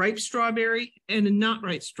between a ripe strawberry and a not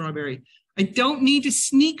ripe strawberry. I don't need to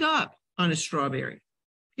sneak up on a strawberry,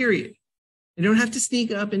 period. I don't have to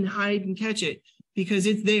sneak up and hide and catch it because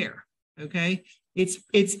it's there, okay? It's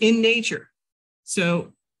in nature.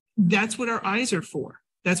 So that's what our eyes are for.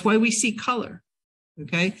 That's why we see color,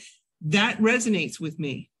 okay? That resonates with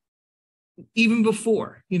me. Even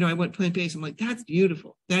before, I went plant-based, I'm like, that's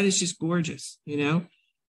beautiful. That is just gorgeous,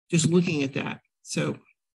 just looking at that. So,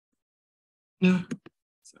 no,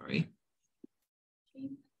 sorry.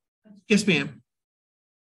 Yes, ma'am.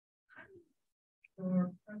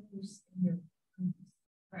 Your produce and your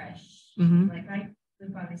fresh. Like I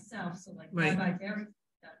live by myself, so like right. I buy berries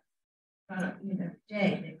every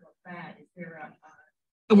day, they go bad. Is there a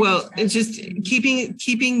well, it's just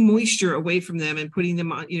keeping moisture away from them and putting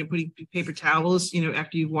them on, putting paper towels,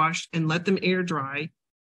 after you've washed, and let them air dry.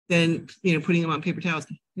 Then, putting them on paper towels.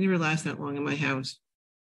 They never last that long in my house.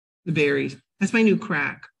 The berries. That's my new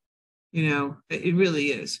crack. It really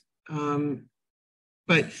is.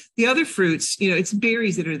 But the other fruits, it's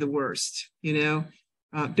berries that are the worst.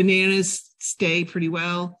 Bananas stay pretty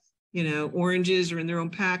well. Oranges are in their own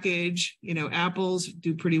package. Apples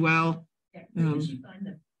do pretty well. Yeah, you find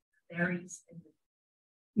the berries in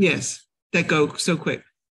the yes, that go so quick.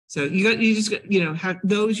 So you just have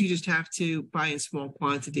those. You just have to buy in small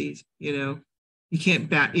quantities. You can't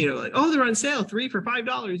like, oh, they're on sale, 3 for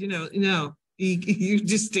 $5. No, you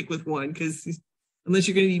just stick with one, because unless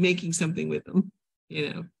you're going to be making something with them.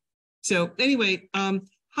 So anyway,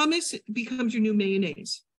 hummus becomes your new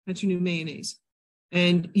mayonnaise. That's your new mayonnaise.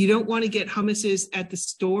 And you don't want to get hummuses at the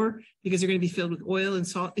store because they're going to be filled with oil and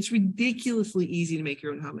salt. It's ridiculously easy to make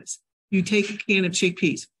your own hummus. You take a can of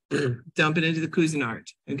chickpeas, dump it into the Cuisinart,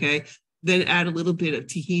 okay? Then add a little bit of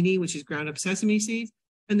tahini, which is ground up sesame seeds,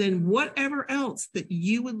 and then whatever else that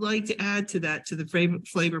you would like to add to that, to the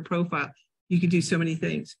flavor profile. You can do so many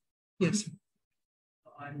things. Yes?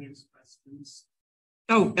 Audience questions.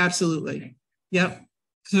 Oh, absolutely. Yep.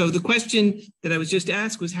 So the question that I was just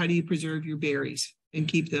asked was, how do you preserve your berries and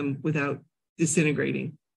keep them without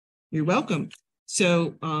disintegrating? You're welcome.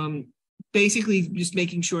 So basically just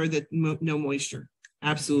making sure that no moisture.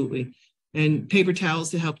 Absolutely. And paper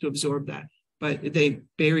towels to help to absorb that. But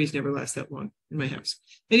berries never last that long in my house.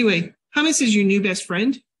 Anyway, hummus is your new best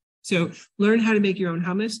friend. So learn how to make your own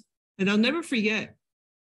hummus. And I'll never forget,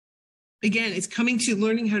 again, it's coming to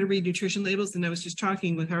learning how to read nutrition labels. And I was just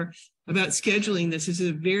talking with her about scheduling this. This is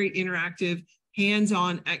a very interactive,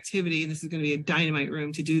 hands-on activity. And this is going to be a dynamite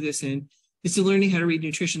room to do this in. It's to learning how to read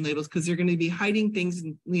nutrition labels, because they're going to be hiding things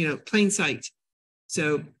in, plain sight.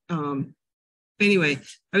 So anyway,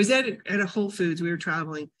 I was at a Whole Foods. We were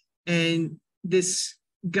traveling, and this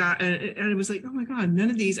guy, and I was like, oh my God, none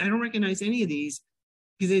of these, I don't recognize any of these,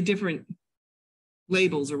 because they're different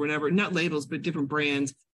labels or whatever, not labels, but different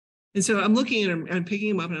brands. And so I'm looking at them, I'm picking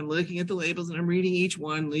them up, and I'm looking at the labels, and I'm reading each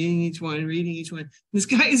one, reading each one. This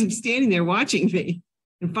guy is standing there watching me.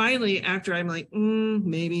 And finally, after I'm like,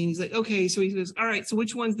 maybe, and he's like, okay. So he goes, all right, so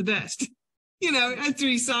which one's the best? After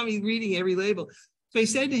he saw me reading every label. So I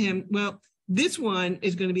said to him, well, this one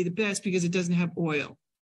is going to be the best because it doesn't have oil.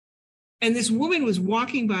 And this woman was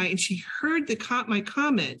walking by, and she heard my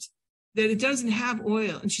comment that it doesn't have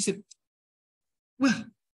oil. And she said, well,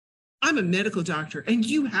 I'm a medical doctor, and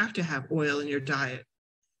you have to have oil in your diet.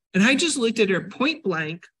 And I just looked at her point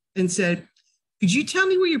blank and said, could you tell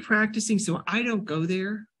me where you're practicing so I don't go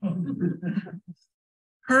there?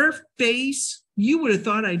 Her face, you would have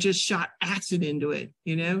thought I just shot acid into it,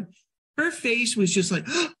 Her face was just like,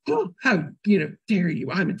 oh, how, dare you?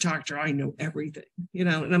 I'm a doctor. I know everything, And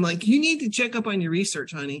I'm like, you need to check up on your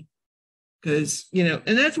research, honey. Because,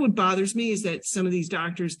 and that's what bothers me, is that some of these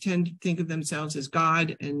doctors tend to think of themselves as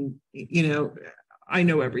God and, I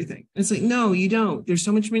know everything. And it's like, no, you don't. There's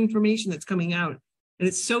so much information that's coming out, and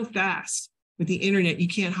it's so fast with the internet. You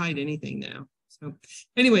can't hide anything now. So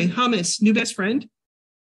anyway, hummus, new best friend.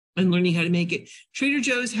 and learning how to make it. Trader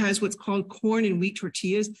Joe's has what's called corn and wheat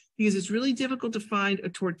tortillas because it's really difficult to find a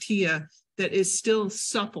tortilla that is still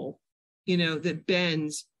supple, that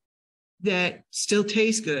bends, that still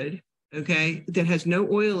tastes good, okay, that has no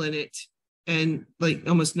oil in it, and like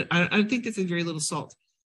almost, I think that's a very little salt.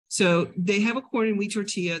 So they have a corn and wheat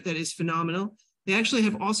tortilla that is phenomenal. They actually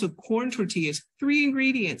have also corn tortillas, 3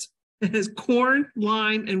 ingredients. It has corn,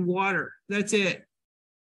 lime, and water. That's it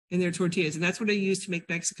in their tortillas. And that's what I use to make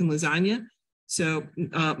Mexican lasagna. So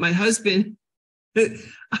my husband,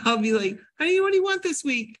 I'll be like, honey, what do you want this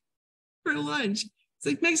week for lunch? It's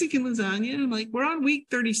like Mexican lasagna. And I'm like, we're on week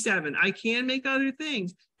 37. I can make other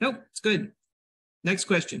things. Nope, it's good. Next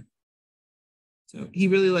question. So he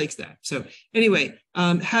really likes that. So anyway,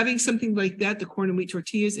 having something like that, the corn and wheat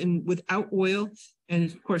tortillas, and without oil, and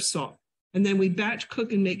of course salt. And then we batch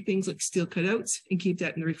cook and make things like steel cutouts and keep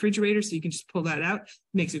that in the refrigerator so you can just pull that out.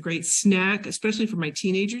 Makes a great snack, especially for my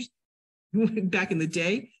teenagers. Back in the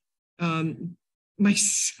day, my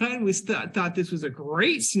son thought this was a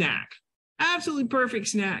great snack, absolutely perfect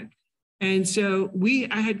snack. And so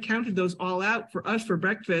I had counted those all out for us for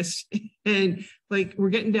breakfast. And like,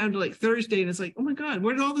 we're getting down to like Thursday and it's like, oh my God,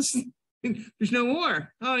 where did all this? There's no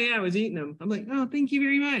more. Oh yeah, I was eating them. I'm like, oh, thank you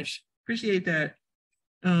very much. Appreciate that.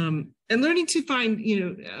 And learning to find,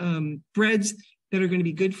 breads that are going to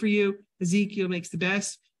be good for you. Ezekiel makes the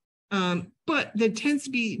best. But there tends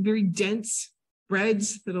to be very dense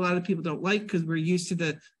breads that a lot of people don't like because we're used to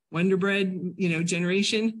the Wonder Bread,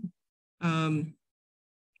 generation.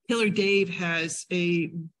 Killer Dave has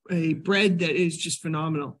a bread that is just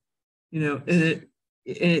phenomenal, and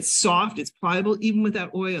it's soft, it's pliable, even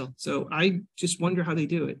without oil. So I just wonder how they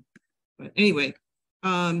do it. But anyway,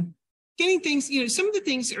 getting things, some of the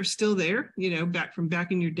things are still there,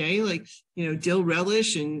 back in your day, like, dill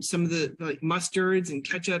relish and some of the like mustards and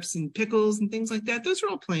ketchups and pickles and things like that. Those are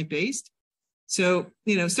all plant-based. So,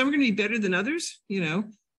 some are going to be better than others,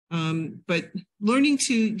 but learning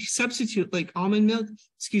to substitute like almond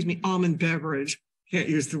beverage, can't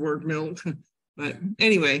use the word milk, but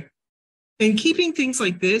anyway, and keeping things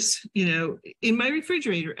like this, in my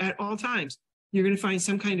refrigerator at all times. You're going to find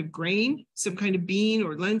some kind of grain, some kind of bean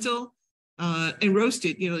or lentil, and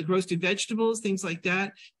roasted, like roasted vegetables, things like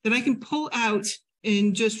that I can pull out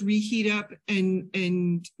and just reheat up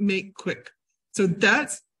and make quick. So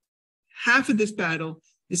that's half of this battle.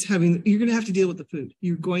 You're going to have to deal with the food.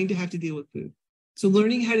 You're going to have to deal with food. So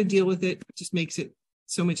learning how to deal with it just makes it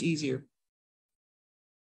so much easier.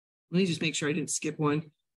 Let me just make sure I didn't skip one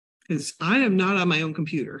because I am not on my own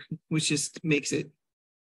computer, which just makes it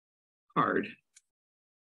hard.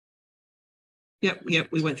 Yep,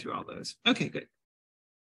 we went through all those. Okay, good.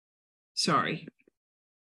 Sorry.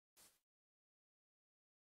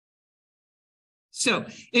 So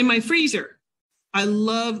in my freezer, I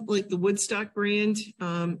love like the Woodstock brand,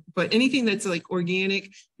 but anything that's like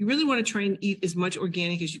organic, you really want to try and eat as much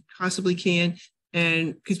organic as you possibly can.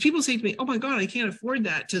 And because people say to me, oh my God, I can't afford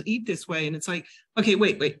that to eat this way. And it's like, okay,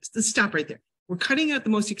 wait, let's stop right there. We're cutting out the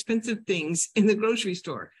most expensive things in the grocery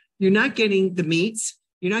store. You're not getting the meats.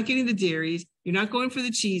 You're not getting the dairies. You're not going for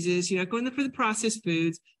the cheeses. You're not going for the processed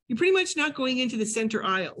foods. You're pretty much not going into the center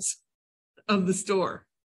aisles of the store,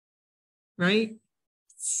 right?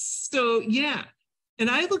 So yeah. And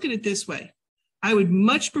I look at it this way. I would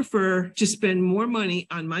much prefer to spend more money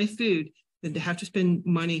on my food than to have to spend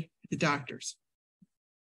money at the doctor's.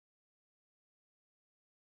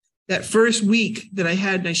 That first week that I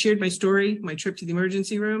had, and I shared my story, my trip to the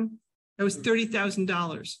emergency room, that was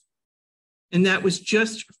 $30,000. And that was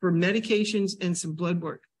just for medications and some blood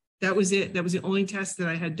work. That was it. That was the only test that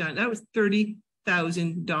I had done. That was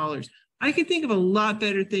 $30,000. I could think of a lot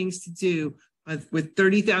better things to do with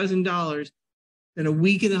 $30,000 than a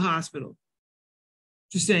week in the hospital.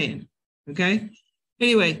 Just saying, okay?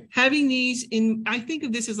 Anyway, having these I think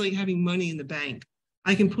of this as like having money in the bank.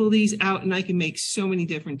 I can pull these out and I can make so many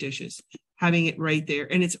different dishes, having it right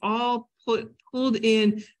there. And it's all pulled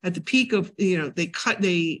in at the peak of,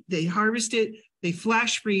 they harvest it, they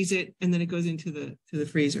flash freeze it, and then it goes into the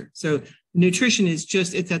freezer. So nutrition is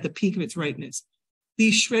it's at the peak of its ripeness.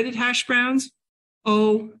 These shredded hash browns,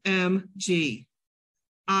 OMG.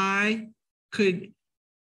 I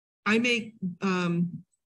make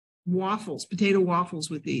potato waffles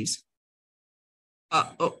with these.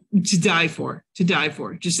 To die for,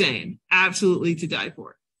 just saying, absolutely to die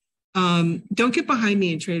for. Don't get behind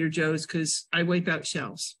me in Trader Joe's because I wipe out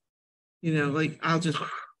shelves, I'll just,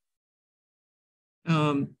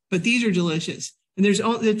 but these are delicious. And that's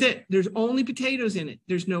it. There's only potatoes in it.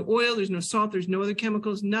 There's no oil, there's no salt, there's no other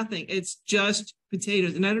chemicals, nothing. It's just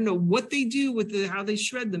potatoes. And I don't know what they do with how they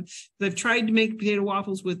shred them. I've tried to make potato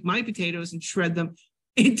waffles with my potatoes and shred them.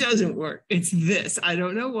 It doesn't work. It's this. I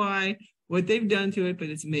don't know why, what they've done to it, but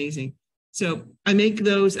it's amazing. So I make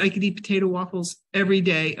those. I could eat potato waffles every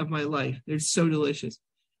day of my life. They're so delicious.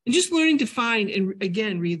 And just learning to find and,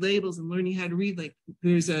 again, read labels and learning how to read. Like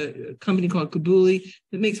there's a company called Kabuli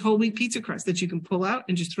that makes whole wheat pizza crust that you can pull out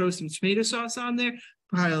and just throw some tomato sauce on there,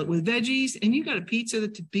 pile it with veggies, and you got a pizza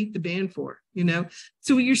to beat the band for, you know?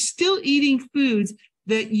 So you're still eating foods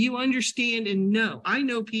that you understand and know. I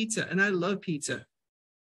know pizza and I love pizza.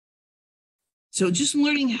 So just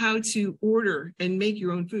learning how to order and make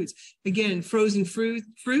your own foods. Again, frozen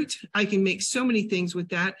fruit, I can make so many things with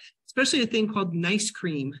that, especially a thing called nice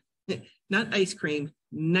cream. Not ice cream,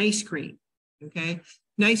 nice cream, okay?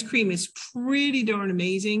 Nice cream is pretty darn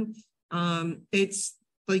amazing. It's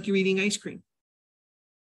like you're eating ice cream,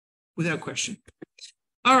 without question.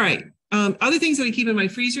 All right, other things that I keep in my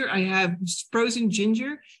freezer, I have frozen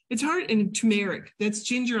ginger. It's hard, and turmeric. That's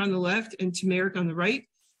ginger on the left and turmeric on the right.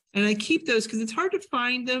 And I keep those because it's hard to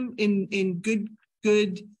find them in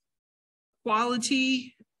good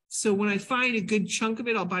quality. So when I find a good chunk of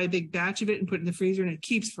it, I'll buy a big batch of it and put it in the freezer, and it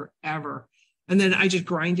keeps forever. And then I just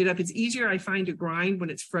grind it up. It's easier, I find, to grind when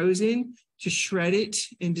it's frozen, to shred it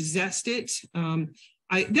and to zest it.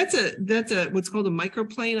 That's a what's called a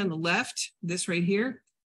microplane on the left, this right here.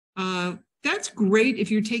 That's great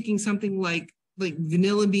if you're taking something like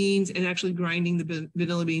vanilla beans and actually grinding the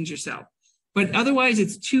vanilla beans yourself. But otherwise,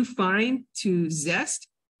 it's too fine to zest.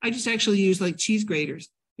 I just actually use like cheese graters,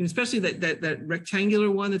 and especially that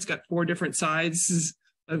rectangular one that's got 4 different sides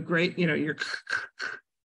of grate. You know,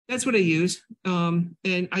 that's what I use. And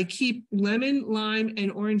I keep lemon, lime,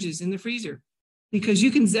 and oranges in the freezer because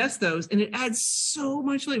you can zest those, and it adds so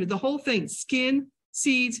much flavor. The whole thing, skin,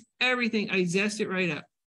 seeds, everything. I zest it right up.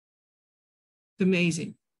 It's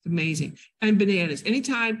amazing. It's amazing. And bananas.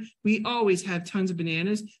 Anytime, we always have tons of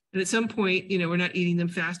bananas. And at some point, you know, we're not eating them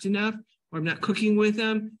fast enough, or I'm not cooking with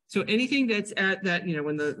them. So anything that's at that, you know,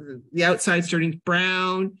 when the outside's turning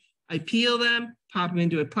brown, I peel them, pop them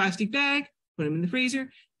into a plastic bag, put them in the freezer.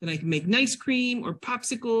 Then I can make nice cream or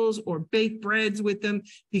popsicles or bake breads with them,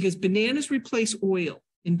 because bananas replace oil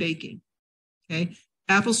in baking. Okay.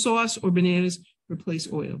 Applesauce or bananas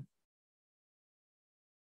replace oil.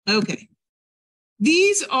 Okay.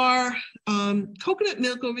 These are coconut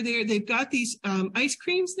milk over there. They've got these ice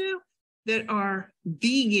creams now that are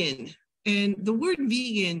vegan. And the word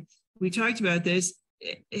vegan, we talked about this,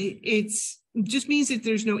 it just means that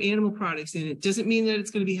there's no animal products in it. Doesn't mean that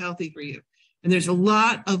it's going to be healthy for you. And there's a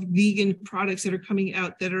lot of vegan products that are coming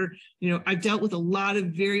out that are, you know, I've dealt with a lot of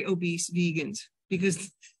very obese vegans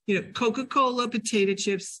because, you know, Coca-Cola, potato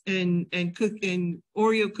chips, and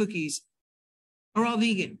Oreo cookies are all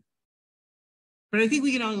vegan. But I think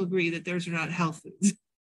we can all agree that those are not health foods.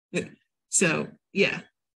 So, yeah.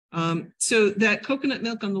 So that coconut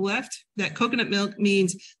milk on the left, that coconut milk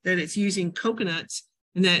means that it's using coconuts,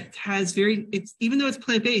 and that has even though it's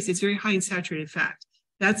plant-based, it's very high in saturated fat.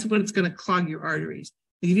 That's what it's going to clog your arteries.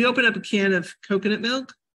 If you open up a can of coconut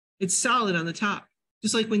milk, it's solid on the top.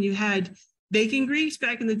 Just like when you had bacon grease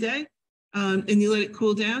back in the day, and you let it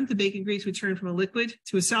cool down, the bacon grease would turn from a liquid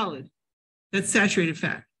to a solid. That's saturated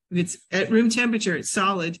fat. If it's at room temperature, it's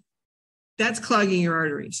solid. That's clogging your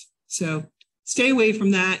arteries. So stay away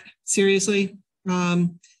from that, seriously.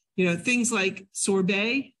 You know, things like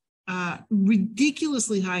sorbet,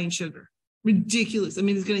 ridiculously high in sugar. Ridiculous. I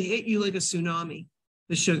mean, it's going to hit you like a tsunami,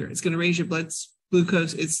 the sugar. It's going to raise your blood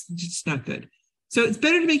glucose. It's just not good. So it's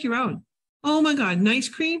better to make your own. Oh my God, nice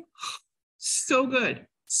cream. So good.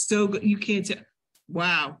 So good. You can't tell.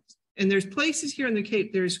 Wow. And there's places here in the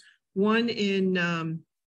Cape. There's one in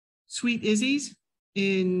Sweet Izzy's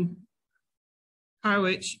in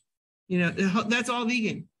Harwich, you know, that's all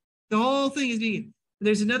vegan. The whole thing is vegan.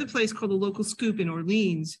 There's another place called the Local Scoop in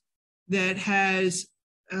Orleans that has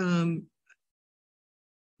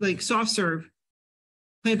like soft serve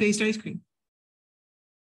plant-based ice cream.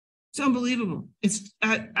 It's unbelievable. It's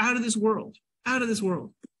out of this world, out of this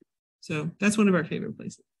world. So that's one of our favorite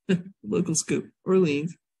places, Local Scoop,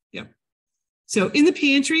 Orleans. Yeah. So in the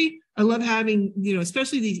pantry, I love having, you know,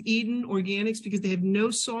 especially these Eden organics because they have no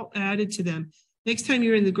salt added to them. Next time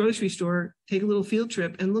you're in the grocery store, take a little field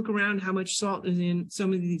trip and look around how much salt is in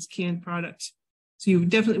some of these canned products. So you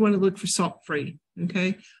definitely want to look for salt-free,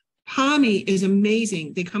 okay? Pommy is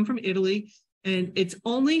amazing. They come from Italy, and it's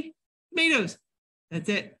only tomatoes. That's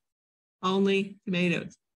it. Only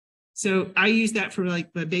tomatoes. So I use that for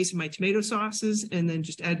like the base of my tomato sauces and then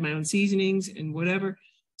just add my own seasonings and whatever.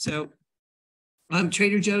 So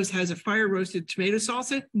Trader Joe's has a fire roasted tomato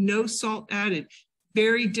salsa, no salt added.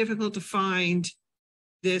 Very difficult to find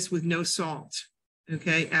this with no salt,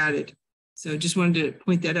 okay, added. So just wanted to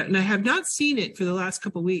point that out. And I have not seen it for the last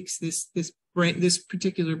couple of weeks, this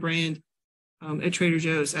particular brand at Trader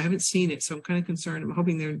Joe's. I haven't seen it, so I'm kind of concerned. I'm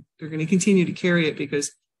hoping they're going to continue to carry it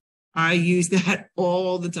because I use that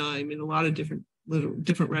all the time in a lot of different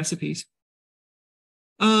recipes.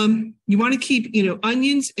 You want to keep,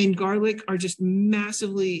 onions and garlic are just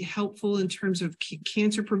massively helpful in terms of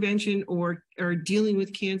cancer prevention or dealing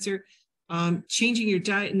with cancer, changing your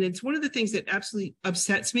diet. And it's one of the things that absolutely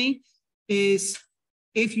upsets me is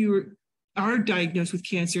if you are diagnosed with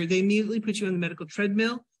cancer, they immediately put you on the medical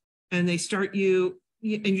treadmill and they start you,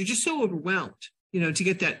 and you're just so overwhelmed, to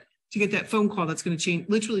get that phone call that's going to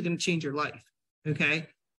literally going to change your life. Okay.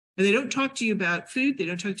 And they don't talk to you about food. They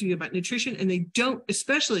don't talk to you about nutrition. And they don't,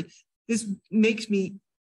 especially, this makes me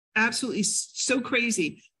absolutely so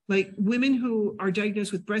crazy. Like women who are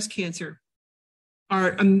diagnosed with breast cancer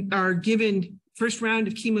are given first round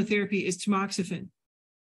of chemotherapy is tamoxifen.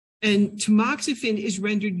 And tamoxifen is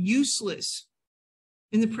rendered useless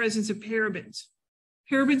in the presence of parabens.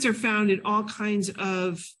 Parabens are found in all kinds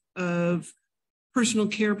of personal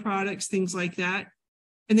care products, things like that.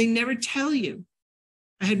 And they never tell you.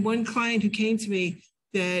 I had one client who came to me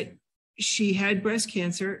that she had breast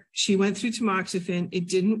cancer. She went through tamoxifen. It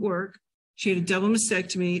didn't work. She had a double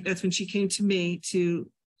mastectomy. That's when she came to me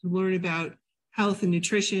to learn about health and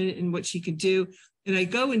nutrition and what she could do. And I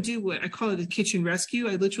go and do what I call it a kitchen rescue.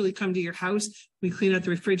 I literally come to your house. We clean out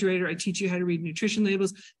the refrigerator. I teach you how to read nutrition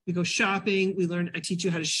labels. We go shopping. I teach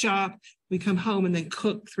you how to shop. We come home and then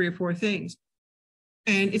cook 3 or 4 things.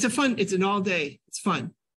 And it's an all day. It's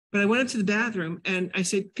fun. But I went up to the bathroom and I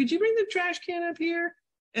said, could you bring the trash can up here?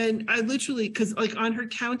 And I literally, because like on her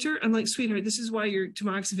counter, I'm like, sweetheart, this is why your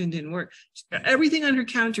tamoxifen didn't work. Everything on her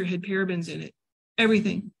counter had parabens in it.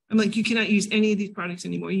 Everything. I'm like, you cannot use any of these products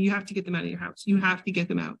anymore. You have to get them out of your house. You have to get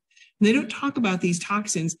them out. And they don't talk about these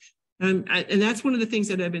toxins. And that's one of the things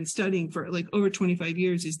that I've been studying for like over 25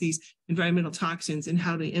 years is these environmental toxins and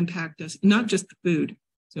how they impact us, not just the food.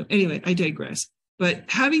 So anyway, I digress. But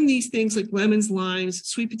having these things like lemons, limes,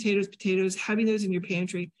 sweet potatoes, having those in your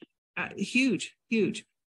pantry, huge, huge.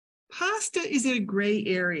 Pasta is in a gray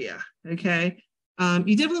area, okay?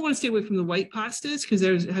 You definitely want to stay away from the white pastas because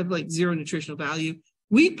they have like zero nutritional value.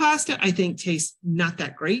 Wheat pasta, I think, tastes not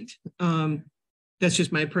that great. That's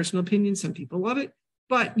just my personal opinion. Some people love it.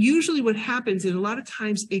 But usually what happens is a lot of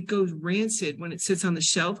times it goes rancid when it sits on the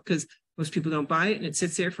shelf because most people don't buy it and it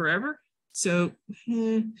sits there forever. So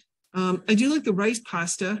I do like the rice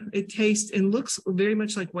pasta. It tastes and looks very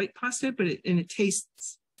much like white pasta, but it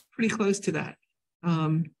tastes pretty close to that.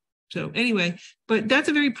 So anyway, but that's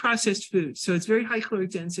a very processed food. So it's very high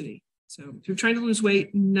caloric density. So if you're trying to lose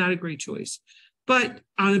weight, not a great choice. But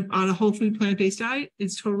on a whole food plant-based diet,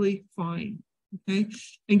 it's totally fine. Okay.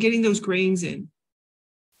 And getting those grains in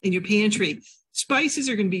your pantry. Spices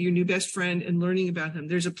are going to be your new best friend and learning about them.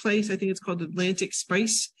 There's a place, I think it's called Atlantic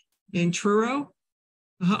Spice in Truro.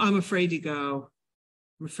 I'm afraid to go.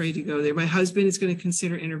 I'm afraid to go there. My husband is going to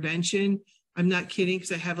consider intervention. I'm not kidding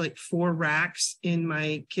because I have like 4 racks in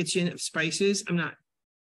my kitchen of spices. I'm not.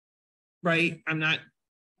 You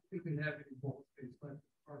can have it in both space, but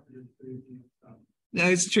No,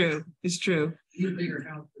 it's true. It's true. you need a bigger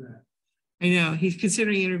house for that. I know. He's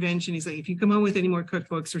considering intervention. He's like, if you come home with any more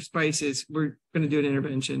cookbooks or spices, we're going to do an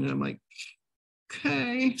intervention. And I'm like,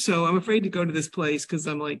 okay. So I'm afraid to go to this place because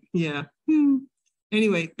I'm like, yeah.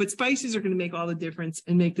 Anyway, but spices are going to make all the difference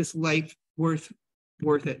and make this life worth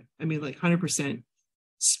it. I mean, like 100%.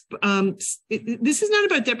 This is not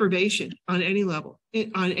about deprivation on any level.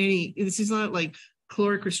 This is not like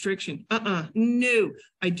caloric restriction. No,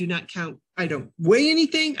 I do not count. I don't weigh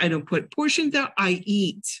anything. I don't put portions out. I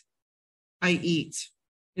eat. And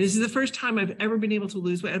this is the first time I've ever been able to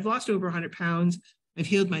lose weight. I've lost over 100 pounds. I've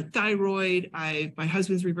healed my thyroid. My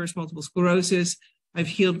husband's reversed multiple sclerosis. I've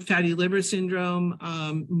healed fatty liver syndrome.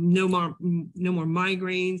 No more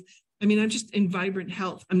migraines. I mean, I'm just in vibrant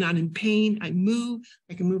health. I'm not in pain. I move.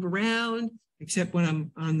 I can move around, except when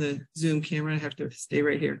I'm on the Zoom camera, I have to stay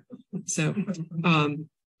right here. So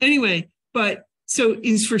anyway, but so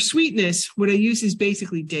is for sweetness, what I use is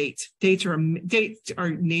basically dates. Dates are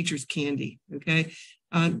nature's candy, okay?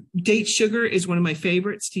 Date sugar is one of my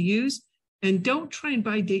favorites to use. And don't try and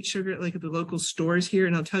buy date sugar like at the local stores here,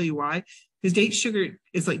 and I'll tell you why. Because date sugar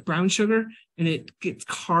is like brown sugar, and it gets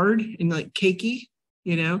hard and like cakey,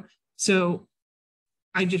 So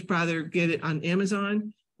I just rather get it on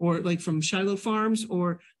Amazon or like from Shiloh Farms,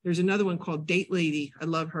 or there's another one called Date Lady. I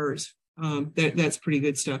love hers. That's pretty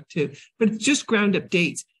good stuff too. But it's just ground up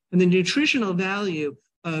dates, and the nutritional value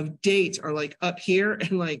of dates are like up here,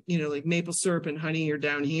 and like, you know, like maple syrup and honey are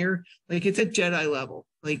down here. Like it's at Jedi level.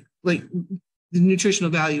 Like the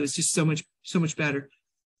nutritional value is just so much better.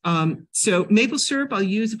 So maple syrup I'll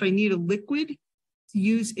use if I need a liquid to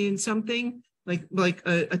use in something like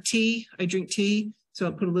a tea. I drink tea, so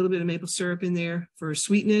I'll put a little bit of maple syrup in there for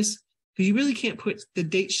sweetness, because you really can't put the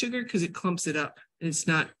date sugar because it clumps it up, and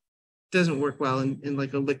doesn't work well in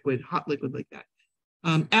like a hot liquid like that.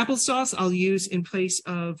 Applesauce I'll use in place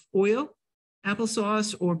of oil.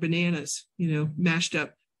 Applesauce or bananas, you know, mashed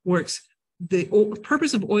up works. The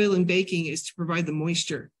purpose of oil in baking is to provide the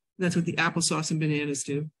moisture. That's what the applesauce and bananas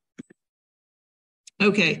do.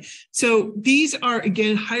 Okay, so these are,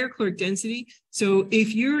 again, higher caloric density. So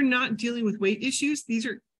if you're not dealing with weight issues, these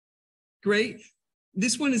are great.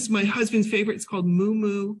 This one is my husband's favorite. It's called Moo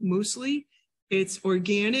Moo Muesli. It's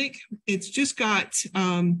organic. It's just got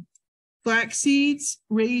flax seeds,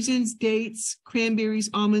 raisins, dates, cranberries,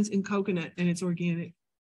 almonds, and coconut, and it's organic.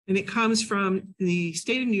 And it comes from the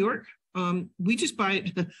state of New York. We just buy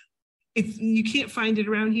it. You can't find it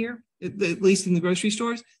around here, at least in the grocery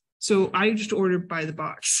stores. So I just order by the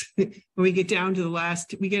box. When we get down to the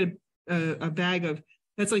last, we get a bag of,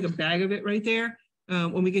 that's like a bag of it right there.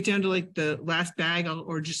 When we get down to like the last bag, I'll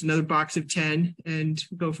order just another box of 10 and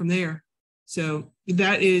go from there. So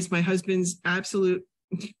that is my husband's absolute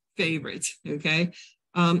favorite. Okay.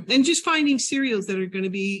 And just finding cereals that are going to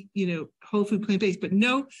be, you know, whole food plant-based, but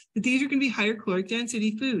know that these are going to be higher caloric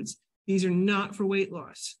density foods. These are not for weight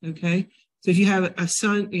loss. Okay. So if you have a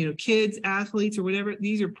son, you know, kids, athletes or whatever,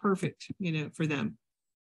 these are perfect, you know, for them.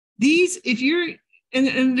 These, if you're,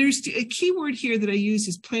 and there's a key word here that I use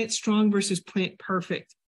is plant strong versus plant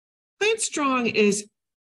perfect. Plant strong is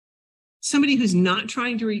somebody who's not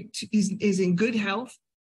trying to is in good health,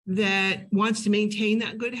 that wants to maintain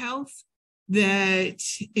that good health, that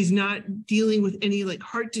is not dealing with any like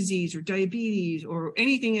heart disease or diabetes or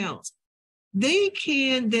anything else. They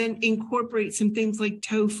can then incorporate some things like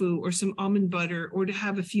tofu or some almond butter, or to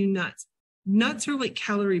have a few nuts. Nuts are like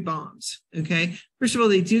calorie bombs, okay? First of all,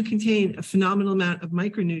 they do contain a phenomenal amount of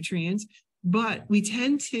micronutrients, but we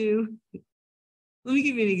tend to, let me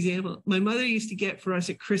give you an example. My mother used to get for us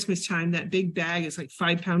at Christmas time, that big bag, it's like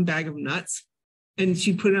 5-pound bag of nuts. And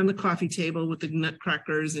she'd put it on the coffee table with the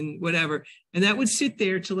nutcrackers and whatever. And that would sit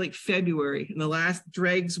there till like February. And the last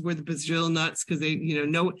dregs were the Brazil nuts, because they, you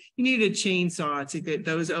know, you needed a chainsaw to get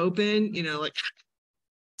those open, you know, like,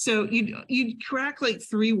 so you'd crack like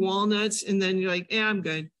 3 walnuts and then you're like, yeah, I'm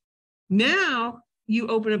good. Now you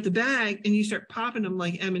open up the bag and you start popping them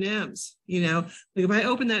like M&Ms, you know, like if I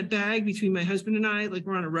open that bag between my husband and I, like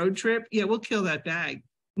we're on a road trip, yeah, we'll kill that bag.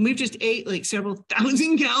 And we've just ate like several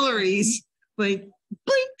thousand calories. Like,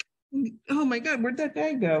 blink. Oh my God, where'd that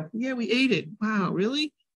bag go? Yeah, we ate it. Wow,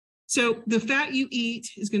 really? So the fat you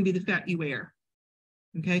eat is going to be the fat you wear.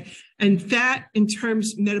 Okay. And fat, in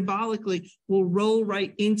terms metabolically, will roll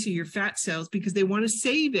right into your fat cells because they want to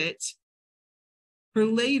save it for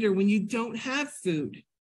later when you don't have food.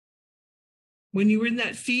 When you were in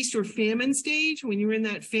that feast or famine stage, when you were in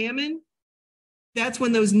that famine, that's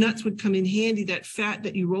when those nuts would come in handy, that fat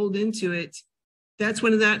that you rolled into it. That's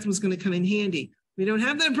when that was going to come in handy. We don't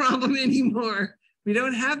have that problem anymore. We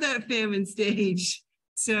don't have that famine stage.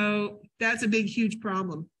 So that's a big, huge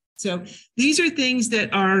problem. So these are things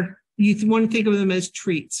that are, you want to think of them as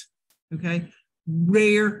treats, okay?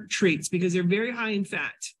 Rare treats, because they're very high in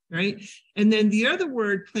fat, right? And then the other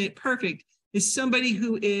word, plant perfect, is somebody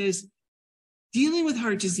who is dealing with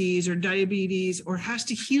heart disease or diabetes, or has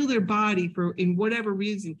to heal their body for, in whatever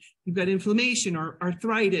reason. You've got inflammation or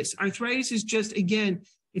arthritis. Arthritis is just, again,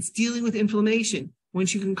 it's dealing with inflammation.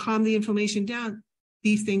 Once you can calm the inflammation down,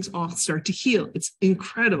 these things all start to heal. It's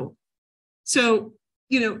incredible. So,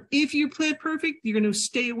 you know, if you're plant perfect, you're going to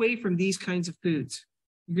stay away from these kinds of foods.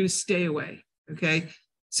 You're going to stay away, okay?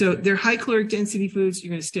 So they're high caloric density foods.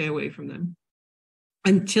 You're going to stay away from them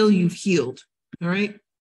until you've healed, all right?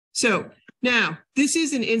 So now, this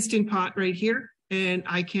is an Instant Pot right here, and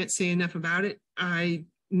I can't say enough about it. I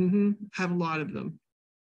have a lot of them.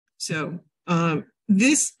 So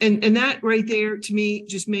this and that right there, to me,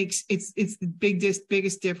 just makes it's the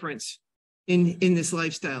biggest difference in this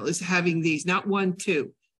lifestyle, is having these, not 1,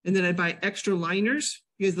 2. And then I buy extra liners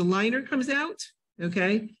because the liner comes out,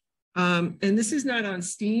 okay? And this is not on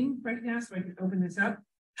steam right now, so I can open this up.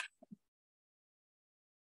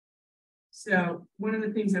 So one of the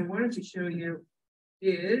things I wanted to show you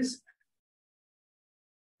is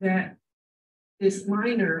that this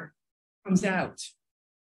liner comes out.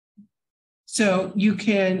 So you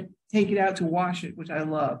can take it out to wash it, which I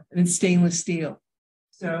love, and it's stainless steel.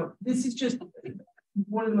 So this is just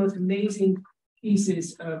one of the most amazing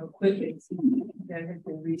pieces of equipment that has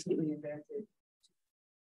been recently invented.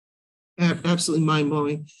 Absolutely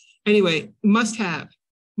mind-blowing. Anyway, must have,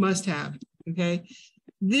 okay?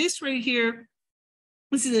 This right here,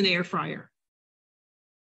 this is an air fryer.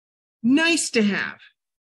 Nice to have.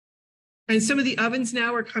 And some of the ovens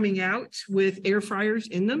now are coming out with air fryers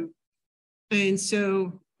in them. And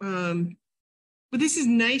so, but this is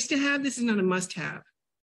nice to have. This is not a must-have.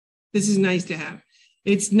 This is nice to have.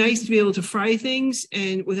 It's nice to be able to fry things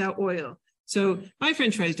and without oil. So my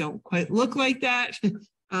French fries don't quite look like that,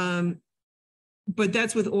 but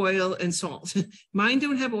that's with oil and salt. Mine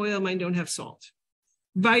don't have oil, mine don't have salt.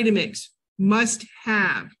 Vitamix, must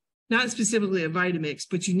have. Not specifically a Vitamix,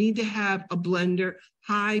 but you need to have a blender,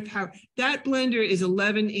 high power. That blender is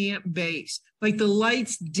 11 amp base, like the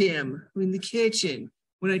lights dim in the kitchen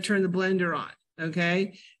when I turn the blender on,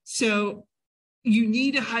 okay? So you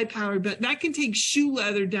need a high power, but that can take shoe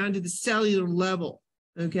leather down to the cellular level,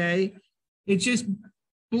 okay? It just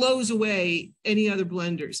blows away any other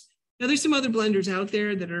blenders. Now there's some other blenders out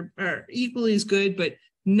there that are equally as good, but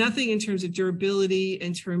nothing in terms of durability,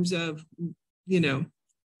 in terms of, you know,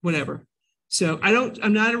 whatever. So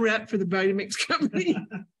I'm not a rep for the Vitamix company.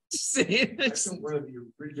 Just saying. That's one of the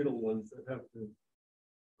original ones that have the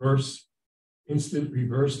instant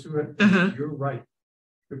reverse to it. You're right.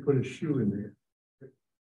 You could put a shoe in there.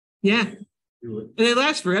 Yeah. Do it. And they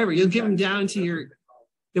last forever. You'll give them down to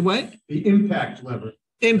the what? The impact lever.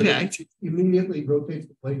 Impact. It immediately rotates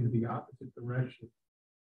the blade to the opposite direction.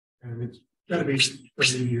 And it's got to be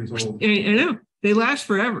 30 years old. I know. They last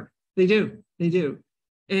forever. They do. They do.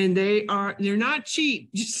 And they're not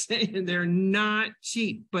cheap. Just saying, they're not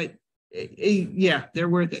cheap, but yeah, they're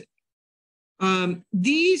worth it.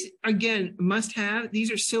 These, again, must have. These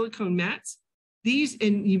are silicone mats. These,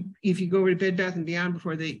 and if you go over to Bed Bath & Beyond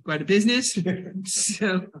before they go out of business,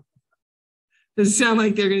 so doesn't sound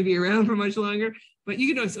like they're going to be around for much longer. But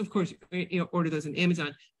you can, of course, order those on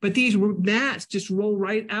Amazon. But these mats just roll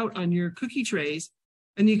right out on your cookie trays,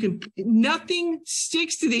 and nothing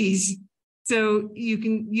sticks to these. So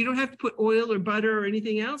you don't have to put oil or butter or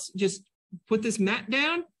anything else. Just put this mat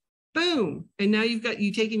down, boom, and now you've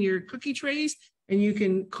taken your cookie trays and you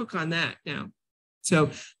can cook on that now. So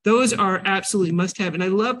those are absolutely must have. And I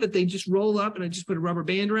love that they just roll up and I just put a rubber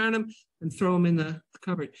band around them and throw them in the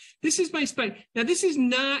cupboard. This is my spike. Now this is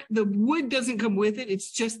not, the wood doesn't come with it.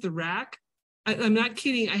 It's just the rack. I'm not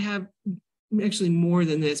kidding. I have actually more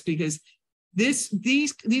than this because these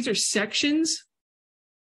are sections.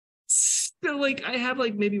 So like I have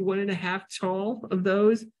like maybe 1.5 tall of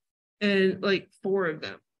those and like 4 of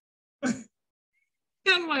them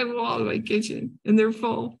on my wall in my kitchen, and they're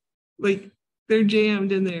full. Like they're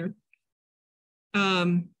jammed in there.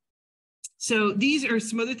 So these are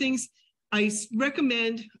some other things. I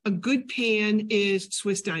recommend a good pan is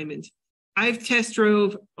Swiss Diamond. I've test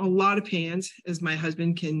drove a lot of pans, as my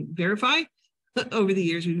husband can verify. Over the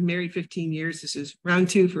years, we've been married 15 years. This is round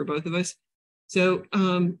 2 for both of us. So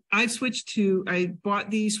I've switched I bought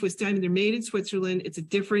these Swiss Diamond. They're made in Switzerland.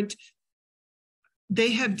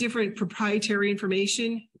 They have different proprietary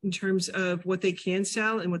information in terms of what they can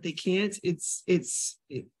sell and what they can't. It's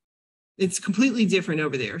completely different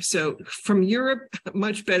over there. So from Europe,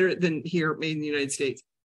 much better than here, made in the United States.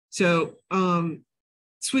 So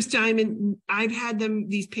Swiss Diamond, I've had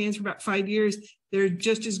these pans for about 5 years. They're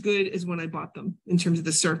just as good as when I bought them in terms of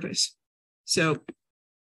the surface. So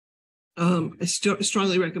I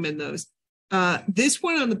strongly recommend those. This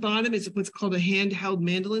one on the bottom is what's called a handheld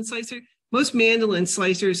mandolin slicer. Most mandolin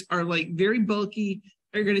slicers are like very bulky.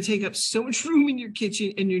 They're going to take up so much room in your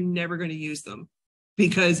kitchen and you're never going to use them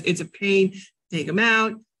because it's a pain. Take them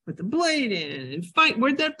out, put the blade in and find,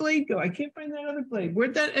 where'd that blade go? I can't find that other blade.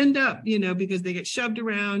 Where'd that end up? Because they get shoved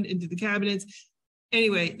around into the cabinets.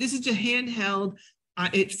 Anyway, this is just handheld.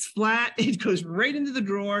 It's flat. It goes right into the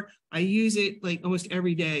drawer. I use it like almost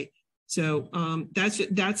every day. So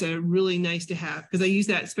that's a really nice to have because I use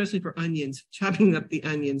that especially for onions. Chopping up the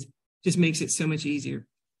onions just makes it so much easier.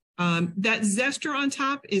 That zester on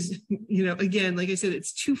top is, again, like I said,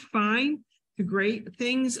 it's too fine to grate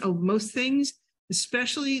things, most things,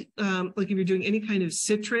 especially like if you're doing any kind of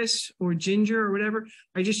citrus or ginger or whatever.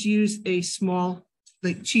 I just use a small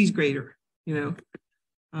like cheese grater, so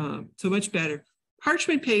much better.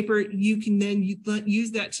 Parchment paper, you can then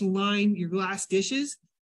use that to line your glass dishes.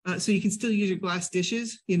 So you can still use your glass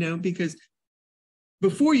dishes, because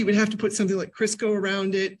before you would have to put something like Crisco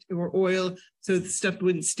around it or oil so the stuff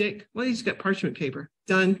wouldn't stick. Well, you just got parchment paper.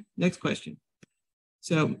 Done. Next question.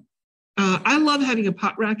 So I love having a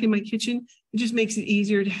pot rack in my kitchen. It just makes it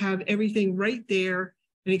easier to have everything right there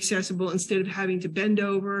and accessible instead of having to bend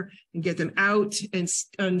over and get them out and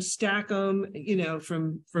unstack them, you know,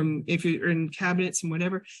 from if you're in cabinets and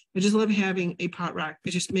whatever. I just love having a pot rack.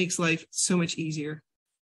 It just makes life so much easier.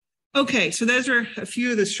 Okay, so those are a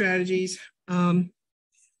few of the strategies.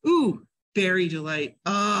 Ooh, berry delight.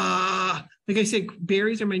 Like I said,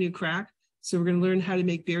 berries are my new crack. So we're going to learn how to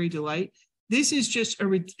make berry delight. This is just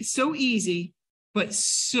so easy, but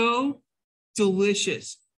so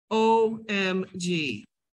delicious. OMG.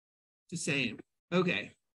 Just saying.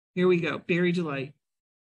 Okay, here we go. Berry delight.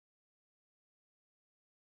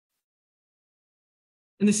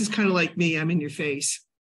 And this is kind of like me. I'm in your face.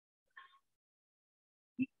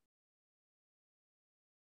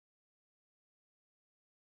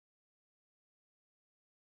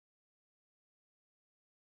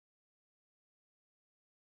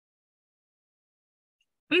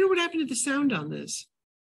 I don't know what happened to the sound on this.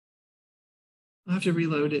 I'll have to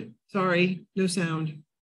reload it. Sorry, no sound.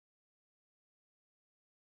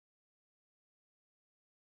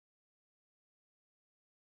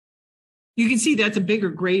 You can see that's a bigger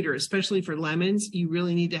grater, especially for lemons. You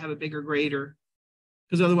really need to have a bigger grater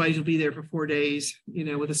because otherwise you'll be there for 4 days, you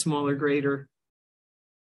know, with a smaller grater.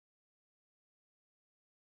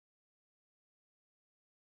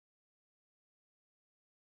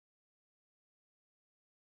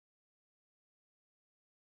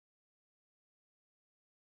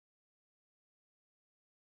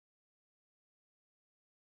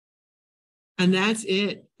 And that's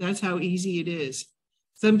it. That's how easy it is.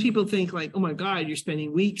 Some people think like, oh my God, you're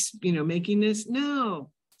spending weeks, you know, making this.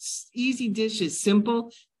 No, it's easy dishes,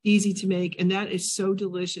 simple, easy to make. And that is so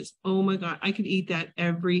delicious. Oh my God, I could eat that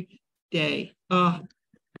every day. Oh,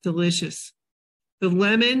 delicious. The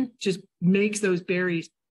lemon just makes those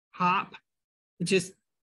berries pop. It's just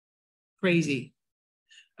crazy.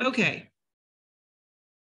 Okay.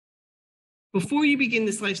 Before you begin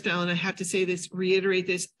this lifestyle, and I have to say this, reiterate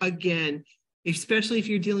this again, especially if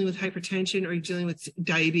you're dealing with hypertension or you're dealing with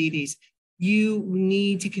diabetes, you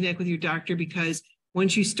need to connect with your doctor because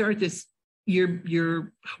once you start this,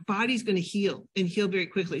 your body's going to heal and heal very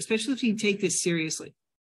quickly, especially if you take this seriously.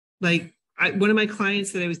 Like one of my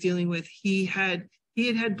clients that I was dealing with, he had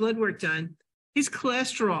blood work done. His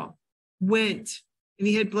cholesterol went, and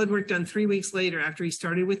he had blood work done 3 weeks later after he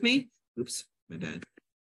started with me. Oops, my bad.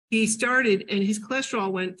 He started and his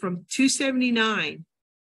cholesterol went from 279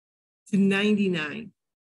 to 99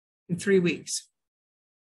 in 3 weeks.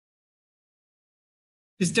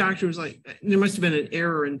 His doctor was like, there must have been an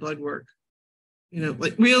error in blood work. You know,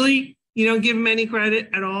 like, really? You don't give him any credit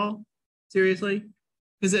at all? Seriously?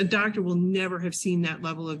 Because a doctor will never have seen that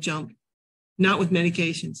level of jump. Not with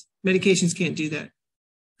medications. Medications can't do that.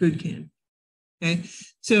 Food can. Okay?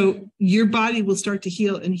 So your body will start to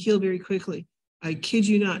heal and heal very quickly. I kid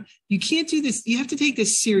you not. You can't do this. You have to take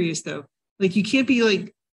this serious, though. Like, you can't be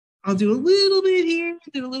like, I'll do a little bit here,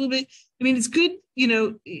 do a little bit. I mean, it's good, you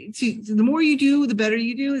know, the more you do, the better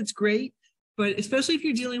you do. It's great. But especially if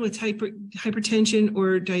you're dealing with hypertension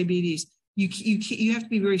or diabetes, you have to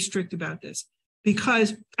be very strict about this.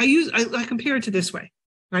 Because I compare it to this way,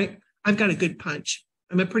 right? I've got a good punch.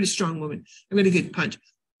 I'm a pretty strong woman. I've got a good punch.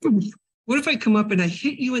 What if I come up and I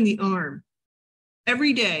hit you in the arm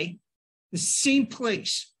every day, the same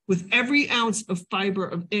place, with every ounce of fiber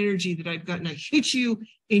of energy that I've gotten, I hit you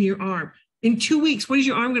in your arm. In 2 weeks, what is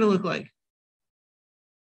your arm going to look like?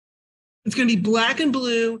 It's going to be black and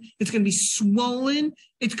blue. It's going to be swollen.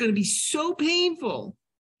 It's going to be so painful.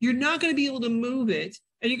 You're not going to be able to move it.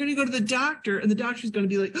 And you're going to go to the doctor, and the doctor's going to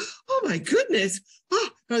be like, oh my goodness,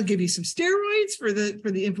 I'll give you some steroids for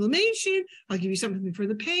the inflammation. I'll give you something for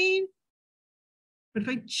the pain. But if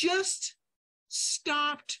I just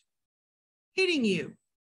stopped hitting you,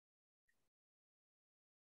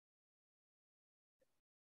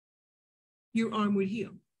 your arm would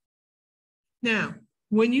heal. Now,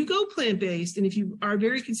 when you go plant-based, and if you are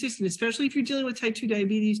very consistent, especially if you're dealing with type 2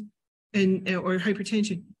 diabetes or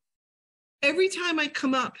hypertension, every time I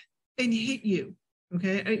come up and hit you,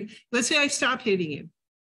 okay, let's say I stop hitting you,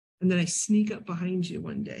 and then I sneak up behind you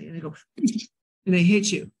one day, and I go, and I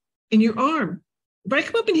hit you in your arm. If I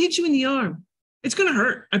come up and hit you in the arm, it's going to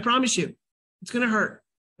hurt. I promise you. It's going to hurt,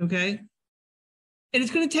 okay? And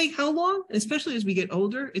it's going to take how long? Especially as we get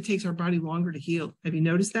older, it takes our body longer to heal. Have you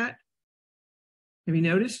noticed that? Have you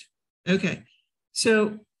noticed? Okay.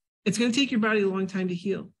 So it's going to take your body a long time to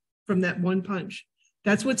heal from that one punch.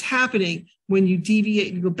 That's what's happening when you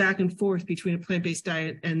deviate and go back and forth between a plant-based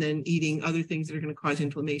diet and then eating other things that are going to cause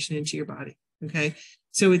inflammation into your body. Okay.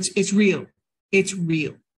 So it's real. It's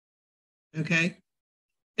real. Okay.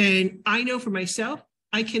 And I know for myself,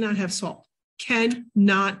 I cannot have salt,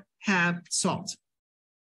 cannot have salt.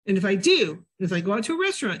 And if I do, if I go out to a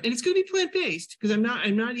restaurant, and it's going to be plant-based because I'm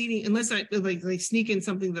not eating unless I like sneak in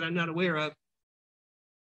something that I'm not aware of.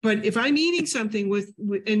 But if I'm eating something with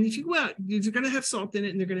and if you go out, they're going to have salt in it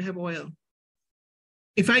and they're going to have oil.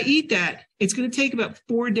 If I eat that, it's going to take about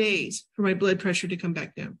 4 days for my blood pressure to come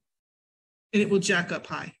back down. And it will jack up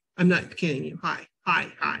high. I'm not kidding you. High.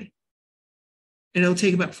 And it'll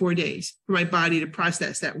take about 4 days for my body to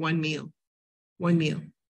process that one meal.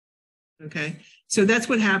 Okay. So that's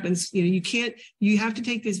what happens. You have to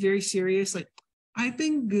take this very serious. Like, I've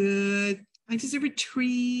been good. I deserve a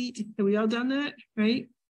treat. Have we all done that? Right?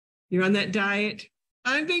 You're on that diet.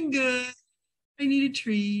 I've been good. I need a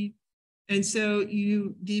treat. And so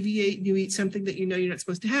you deviate, you eat something that you know you're not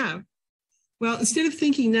supposed to have. Well, instead of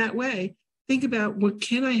thinking that way, think about what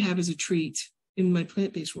can I have as a treat in my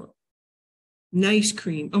plant-based world? Nice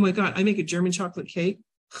cream. Oh my God, I make a German chocolate cake.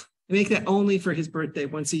 I make that only for his birthday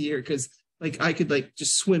once a year because I could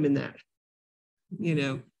just swim in that.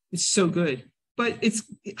 It's so good. But it's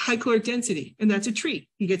high caloric density, and that's a treat.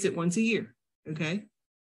 He gets it once a year. Okay.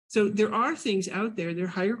 So there are things out there, they're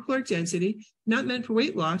higher caloric density, not meant for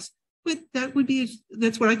weight loss, but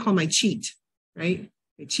that's what I call my cheat, right?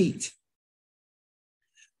 My cheat.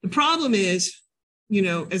 The problem is,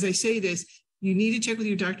 as I say this, you need to check with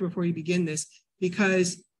your doctor before you begin this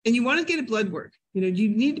and you want to get a blood work. You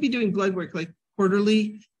need to be doing blood work like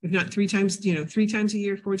quarterly, if not 3 times, 3 times a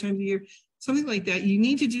year, 4 times a year, something like that. You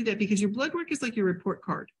need to do that because your blood work is like your report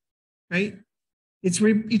card, right? It's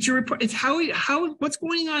your report. It's how what's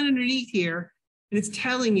going on underneath here, and it's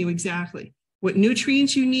telling you exactly what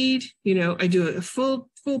nutrients you need. I do a full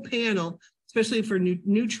panel, especially for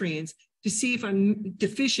nutrients, to see if I'm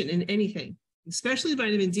deficient in anything, especially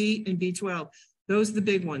vitamin D and B12. Those are the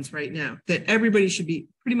big ones right now that everybody should be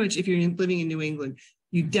pretty much, if you're living in New England,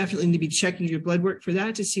 you definitely need to be checking your blood work for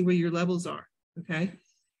that to see where your levels are. Okay.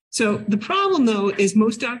 So the problem though, is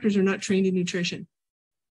most doctors are not trained in nutrition.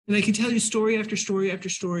 And I can tell you story after story after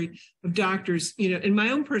story of doctors, and my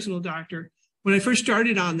own personal doctor, when I first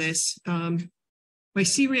started on this, my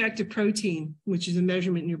C-reactive protein, which is a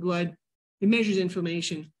measurement in your blood, it measures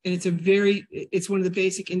inflammation, and it's one of the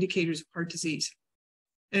basic indicators of heart disease.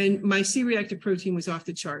 And my C-reactive protein was off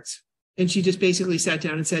the charts. And she just basically sat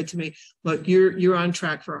down and said to me, look, you're on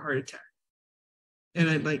track for a heart attack. And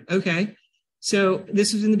I'm like, okay. So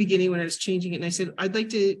this was in the beginning when I was changing it. And I said, I'd like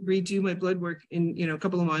to redo my blood work in, a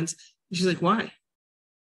couple of months. And she's like, why?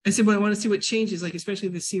 I said, well, I want to see what changes, like, especially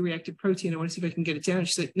the C-reactive protein. I want to see if I can get it down.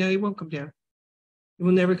 She's like, no, it won't come down. It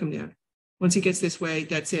will never come down. Once it gets this way,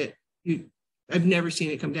 that's it. I've never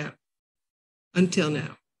seen it come down until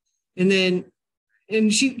now.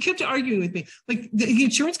 And she kept arguing with me, like, the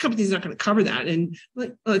insurance company is not going to cover that. And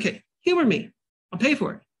like, okay, humor me. I'll pay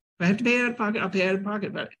for it. If I have to pay out of pocket, I'll pay out of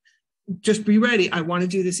pocket. But just be ready. I want to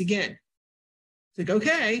do this again. It's like,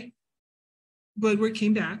 okay. Blood work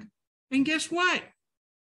came back. And guess what?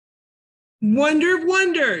 Wonder of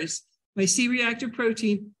wonders. My C-reactive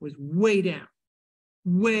protein was way down.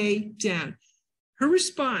 Way down. Her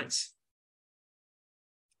response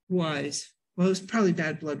was, well, it was probably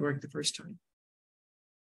bad blood work the first time.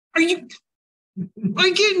 I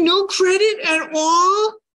get no credit at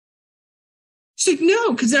all? She's like,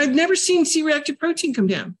 no, because I've never seen C-reactive protein come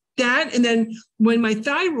down. That, and then when my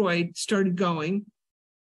thyroid started going,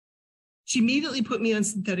 she immediately put me on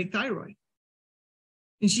synthetic thyroid.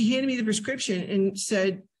 And she handed me the prescription and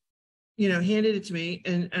said, handed it to me.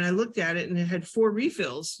 And I looked at it and it had 4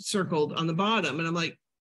 refills circled on the bottom. And I'm like,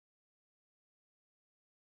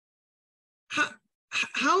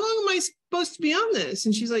 how long am I supposed to be on this?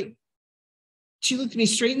 And she's like, she looked me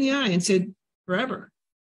straight in the eye and said, forever.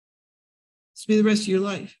 This will be the rest of your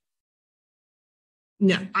life.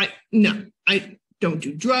 No, I don't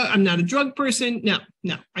do drug. I'm not a drug person.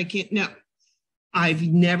 No, I can't. No, I've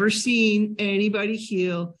never seen anybody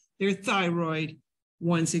heal their thyroid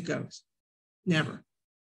once it goes. Never.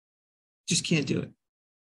 Just can't do it.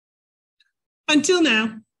 Until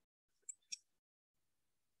now.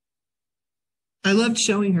 I loved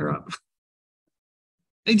showing her up.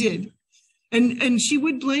 I did. And she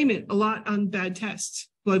would blame it a lot on bad tests,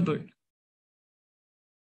 blood work.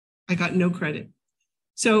 I got no credit.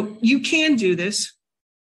 So you can do this.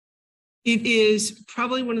 It is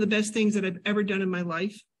probably one of the best things that I've ever done in my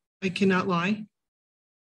life. I cannot lie.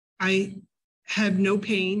 I have no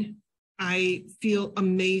pain. I feel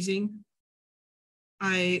amazing.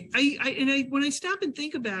 When I stop and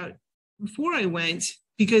think about before I went,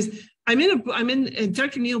 because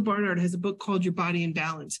Dr. Neil Barnard has a book called Your Body in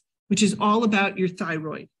Balance, which is all about your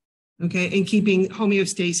thyroid. okay, and keeping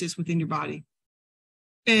homeostasis within your body.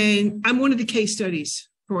 And I'm one of the case studies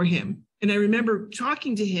for him. And I remember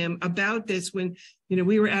talking to him about this when,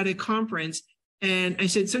 we were at a conference, and I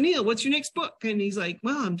said, so Neil, what's your next book? And he's like,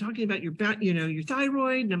 well, I'm talking about your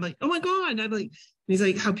thyroid. And I'm like, oh my God. And I'm like, he's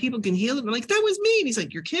like, how people can heal it. I'm like, that was me. And he's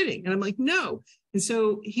like, you're kidding. And I'm like, no. And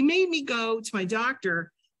so he made me go to my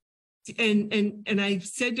doctor, and I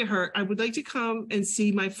said to her, I would like to come and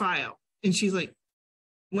see my file. And she's like,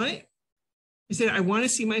 what? I said, I want to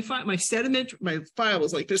see my file. My file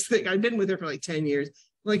was like this thick. I've been with her for like 10 years.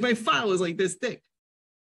 Like my file was like this thick.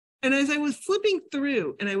 And as I was flipping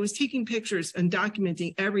through and I was taking pictures and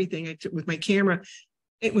documenting everything I took with my camera,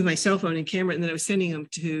 with my cell phone and camera, and then I was sending them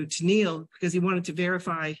to Neil because he wanted to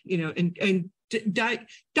verify, and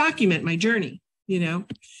document my journey,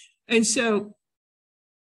 And so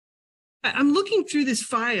I'm looking through this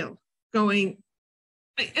file going,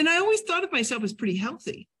 and I always thought of myself as pretty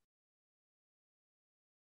healthy.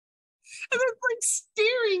 And I was like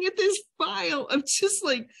staring at this file of just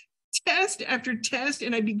like test after test,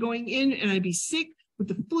 and I'd be going in and I'd be sick with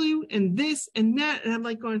the flu and this and that. And I'm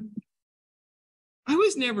like going, I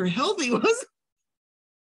was never healthy, was it?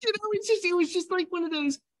 It was just like one of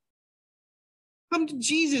those come to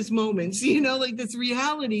Jesus moments, like this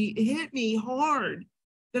reality hit me hard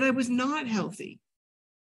that I was not healthy.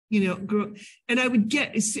 And I would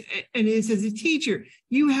get, and it says, as a teacher,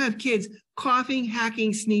 you have kids coughing,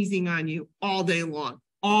 hacking, sneezing on you all day long.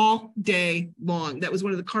 That was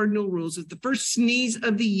one of the cardinal rules. Is the first sneeze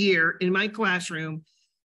of the year in my classroom,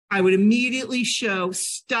 I would immediately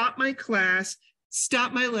stop my class,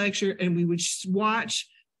 stop my lecture, and we would watch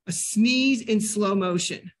a sneeze in slow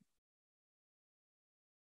motion.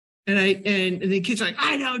 And the kids are like,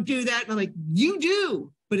 I don't do that. And I'm like, you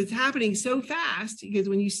do. But it's happening so fast because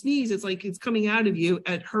when you sneeze, it's like it's coming out of you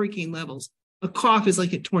at hurricane levels. A cough is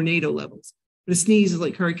like at tornado levels, but a sneeze is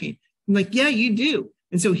like hurricane. I'm like, yeah, you do.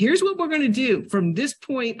 And so here's what we're going to do from this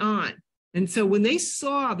point on. And so when they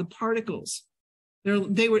saw the particles,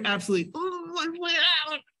 they were absolutely,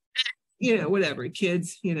 whatever,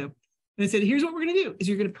 kids, And I said, here's what we're going to do is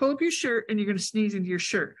you're going to pull up your shirt and you're going to sneeze into your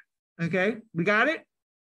shirt. Okay, we got it?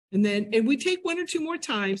 And we take one or two more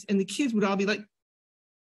times and the kids would all be like,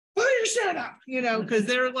 pull your shirt up, because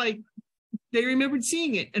they're like, they remembered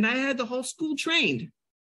seeing it. And I had the whole school trained,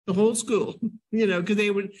 because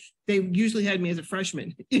they usually had me as a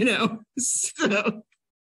freshman, So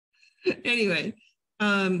anyway,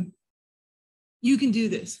 you can do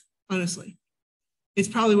this, honestly. It's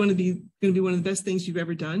probably going to be one of the best things you've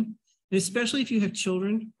ever done. And especially if you have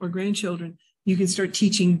children or grandchildren, you can start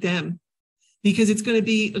teaching them, because it's going to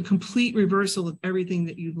be a complete reversal of everything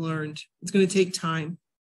that you've learned. It's going to take time.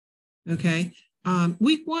 Okay.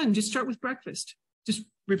 Week 1, just start with breakfast. Just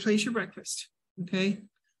replace your breakfast. Okay.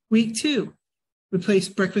 Week 2, replace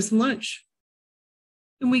breakfast and lunch.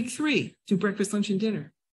 And week 3, do breakfast, lunch, and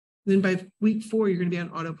dinner. And then by week 4, you're going to be on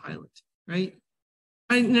autopilot, right?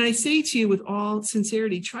 And I say to you with all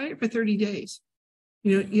sincerity, try it for 30 days.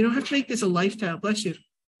 You don't have to make this a lifestyle. Bless you.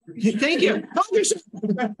 Thank you.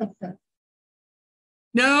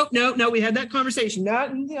 No, we had that conversation, not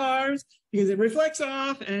in the arms, because it reflects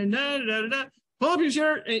off and pull up your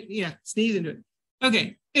shirt. And, sneeze into it.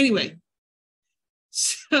 Okay. Anyway,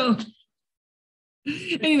 but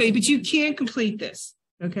you can complete this.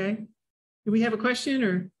 Okay. Do we have a question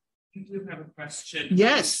or? You do have a question.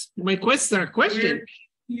 Yes. Our question. Where can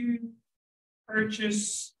you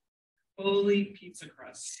purchase Kabuli pizza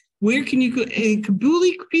crust? Where can you go? A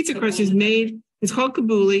Kabuli pizza crust is made. It's called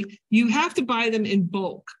Kabuli. You have to buy them in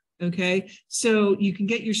bulk. Okay. So you can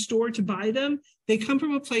get your store to buy them. They come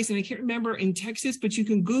from a place, and I can't remember, in Texas, but you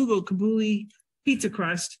can Google Kabuli pizza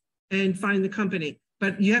crust and find the company.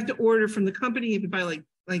 But you have to order from the company. You have to buy like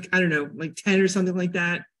I don't know, like 10 or something like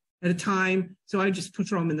that at a time. So I just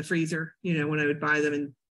throw them in the freezer, when I would buy them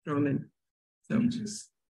and throw them in. So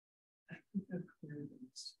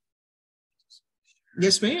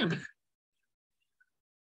yes, ma'am. I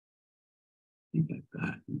think I've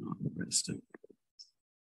gotten all the rest of it.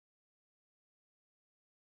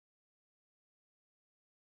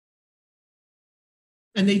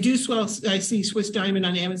 And they do sell, I see Swiss Diamond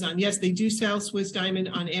on Amazon. Yes, they do sell Swiss Diamond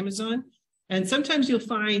on Amazon. And sometimes you'll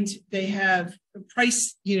find they have a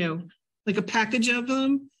price, like a package of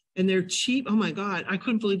them, and they're cheap. Oh my God, I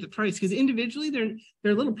couldn't believe the price, because individually they're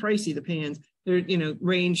a little pricey, the pans. They're,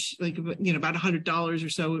 range like, about $100 or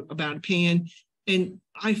so about a pan. And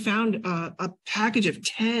I found a package of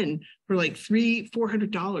 10 for like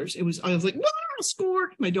 $300-400. I was like, wow,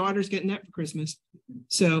 score. My daughter's getting that for Christmas.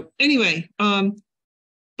 So anyway,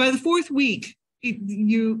 by the 4th week,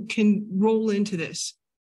 you can roll into this.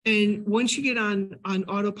 And once you get on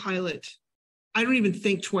autopilot, I don't even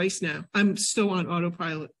think twice now. I'm so on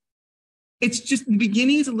autopilot. It's just the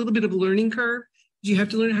beginning is a little bit of a learning curve. You have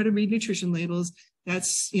to learn how to read nutrition labels.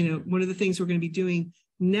 That's, one of the things we're going to be doing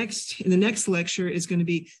next in the next lecture is going to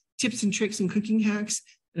be tips and tricks and cooking hacks.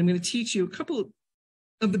 And I'm going to teach you a couple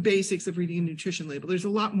of the basics of reading a nutrition label. There's a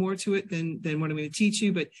lot more to it than what I'm going to teach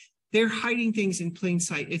you, but they're hiding things in plain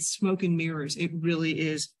sight. It's smoke and mirrors. It really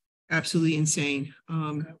is absolutely insane.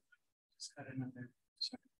 Just got another.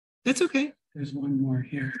 Sorry. That's okay. There's one more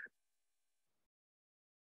here.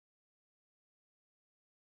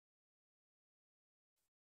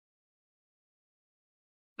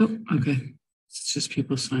 Oh, okay. It's just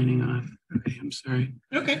people signing off. Okay, I'm sorry.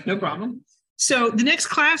 Okay, no problem. So the next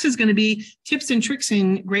class is going to be tips and tricks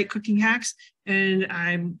and great cooking hacks. And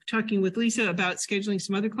I'm talking with Lisa about scheduling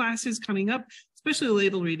some other classes coming up, especially the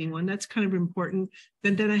label reading one. That's kind of important.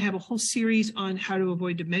 Then I have a whole series on how to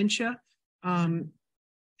avoid dementia.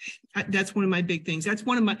 That's one of my big things. That's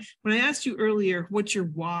one of my, when I asked you earlier, what's your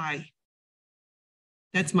why?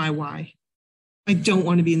 That's my why. I don't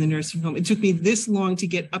want to be in the nursing home. It took me this long to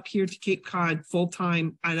get up here to Cape Cod full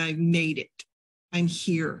time, and I made it. I'm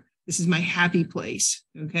here. This is my happy place.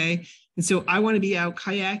 Okay. And so I want to be out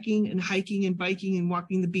kayaking and hiking and biking and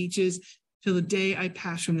walking the beaches till the day I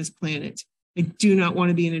pass from this planet. I do not want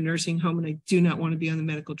to be in a nursing home, and I do not want to be on the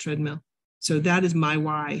medical treadmill. So that is my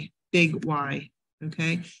why, big why.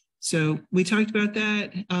 Okay. So we talked about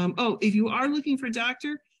that. If you are looking for a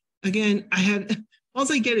doctor, again, all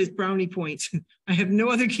I get is brownie points. I have no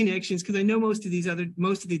other connections because I know most of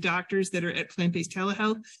the doctors that are at plant-based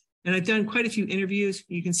telehealth. And I've done quite a few interviews.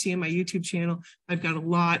 You can see on my YouTube channel, I've got a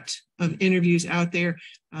lot of interviews out there,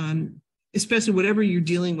 especially whatever you're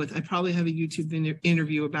dealing with. I probably have a YouTube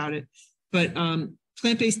interview about it. But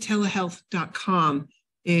plantbasedtelehealth.com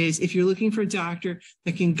is if you're looking for a doctor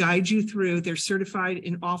that can guide you through. They're certified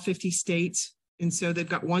in all 50 states. And so they've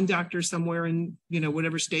got one doctor somewhere in,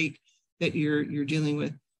 whatever state that you're dealing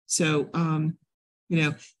with. So,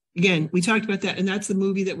 again, we talked about that. And that's the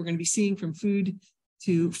movie that we're going to be seeing, From Food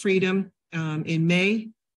to Freedom, in May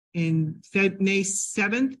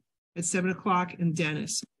 7th at 7:00 in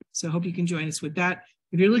Dennis. So I hope you can join us with that.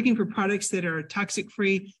 If you're looking for products that are toxic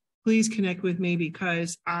free, please connect with me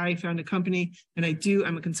because I found a company and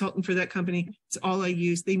I'm a consultant for that company. It's all I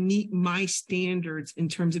use. They meet my standards in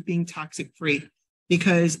terms of being toxic free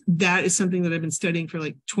because that is something that I've been studying for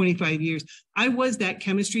like 25 years. I was that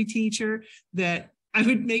chemistry teacher that I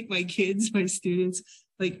would make my students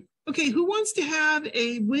like, okay, who wants to have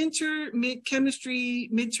a winter chemistry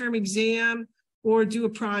midterm exam or do a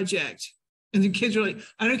project? And the kids are like,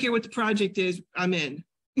 I don't care what the project is, I'm in,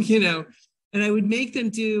 And I would make them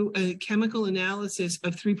do a chemical analysis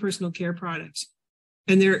of 3 personal care products.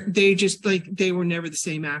 And they were never the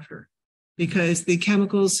same after because the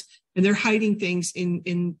chemicals, and they're hiding things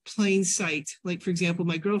in plain sight. Like, for example,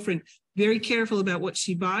 my girlfriend, very careful about what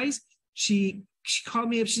she buys. She called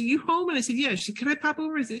me up. She said, you home? And I said, yeah. She said, can I pop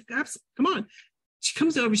over? I said, come on. She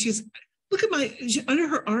comes over. She goes, look at under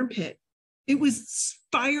her armpit. It was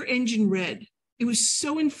fire engine red. It was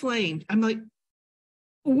so inflamed. I'm like,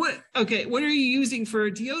 what? Okay, what are you using for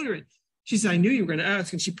deodorant? She said, I knew you were going to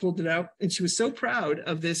ask. And she pulled it out. And she was so proud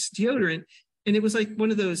of this deodorant. And it was like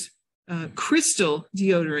one of those crystal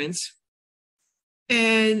deodorants.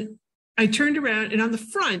 And I turned around, and on the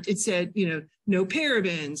front, it said, no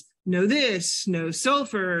parabens, no this, no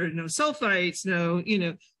sulfur, no sulfites, no,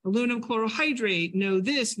 aluminum chlorohydrate, no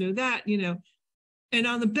this, no that, And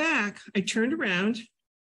on the back, I turned around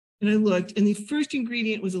and I looked, and the first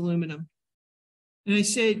ingredient was aluminum. And I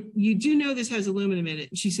said, you do know this has aluminum in it?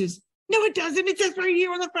 And she says, no, it doesn't. It says right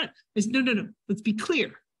here on the front. I said, no. Let's be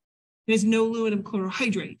clear. It has no aluminum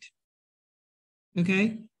chlorohydrate.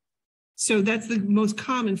 Okay. So that's the most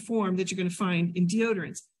common form that you're going to find in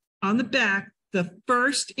deodorants. On the back, the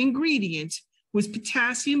first ingredient was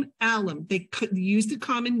potassium alum. They could use the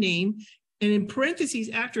common name. And in parentheses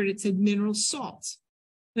after it, it said mineral salts.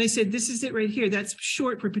 And I said, this is it right here. That's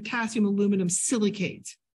short for potassium aluminum silicate.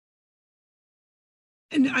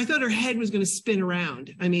 And I thought her head was going to spin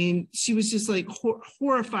around. I mean, she was just like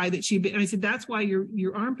horrified that she'd been. And I said, that's why your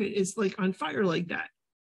armpit is like on fire like that.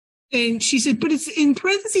 And she said, but it's in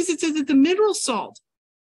parentheses, it says it's a mineral salt.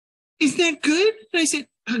 Is that good? And I said,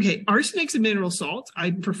 okay, arsenic's a mineral salt.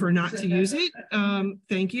 I prefer not to use it.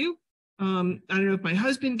 Thank you. I don't know if my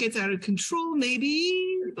husband gets out of control,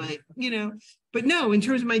 maybe, but no, in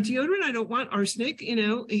terms of my deodorant, I don't want arsenic,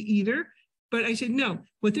 either. But I said, no,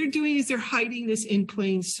 what they're doing is they're hiding this in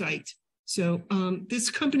plain sight. So this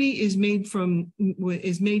company is made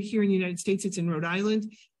here in the United States. It's in Rhode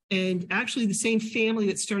Island. And actually the same family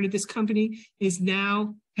that started this company has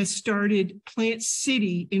started Plant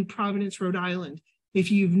City in Providence, Rhode Island.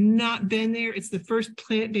 If you've not been there, it's the first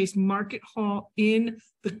plant-based market hall in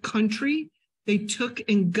the country. They took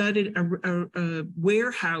and gutted a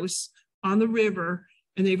warehouse on the river,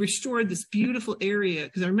 and they restored this beautiful area.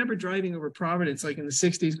 Because I remember driving over Providence like in the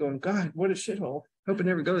 60s going, God, what a shithole. Hope I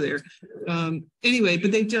never go there. Anyway,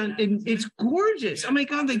 but they've done, and it's gorgeous. Oh my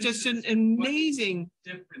God, they just did an amazing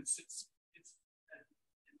difference. It's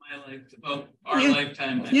in my life, about our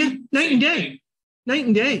lifetime. Yeah, night and day. Thing. Night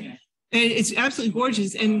and day. Yeah. And it's absolutely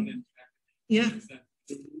gorgeous. And yeah.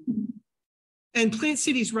 And Plant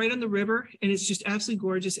City is right on the river, and it's just absolutely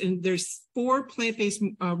gorgeous. And there's 4 plant-based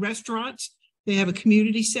restaurants. They have a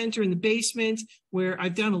community center in the basement where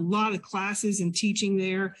I've done a lot of classes and teaching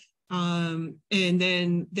there. And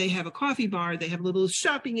then they have a coffee bar. They have a little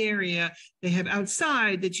shopping area. They have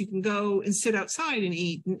outside that you can go and sit outside and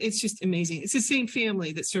eat. And it's just amazing. It's the same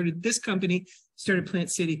family that started this company, started Plant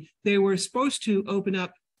City. They were supposed to open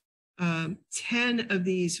up 10 of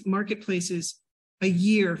these marketplaces a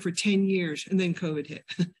year for 10 years, and then COVID hit.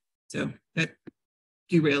 So that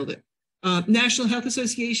derailed it. National Health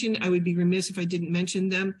Association, I would be remiss if I didn't mention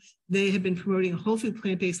them. They have been promoting a whole food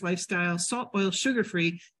plant-based lifestyle, salt, oil,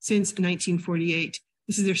 sugar-free since 1948.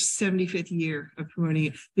 This is their 75th year of promoting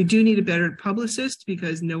it. They do need a better publicist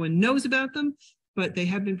because no one knows about them, but they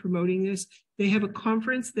have been promoting this. They have a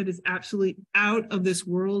conference that is absolutely out of this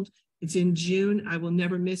world. It's in June. I will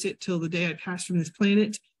never miss it till the day I pass from this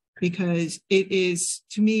planet, because it is,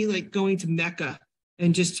 to me, like going to Mecca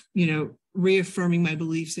and just, reaffirming my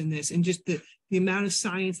beliefs in this, and just the amount of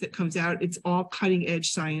science that comes out. It's all cutting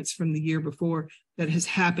edge science from the year before that has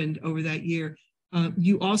happened over that year.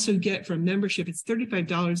 You also get from membership, it's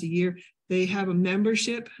 $35 a year. They have a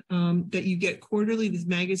membership that you get quarterly, this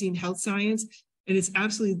magazine, Health Science, and it's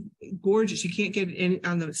absolutely gorgeous. You can't get it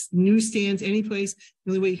on the newsstands, any place.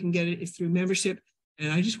 The only way you can get it is through membership.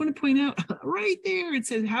 And I just want to point out right there, it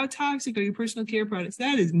says, how toxic are your personal care products?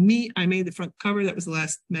 That is me. I made the front cover. That was the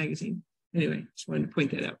last magazine. Anyway, just wanted to point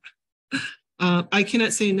that out. I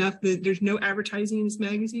cannot say enough that there's no advertising in this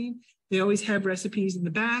magazine. They always have recipes in the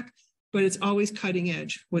back, but it's always cutting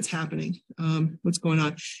edge, what's happening, what's going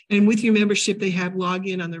on. And with your membership, they have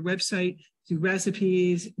login on their website, do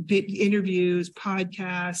recipes, interviews,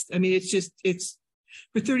 podcasts. I mean, it's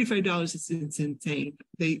for $35, it's insane.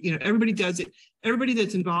 Everybody does it. Everybody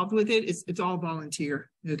that's involved with it, it's all volunteer.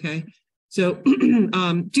 Okay. So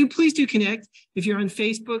please do connect. If you're on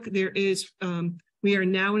Facebook, there is, we are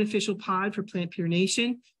now an official pod for Plant Pure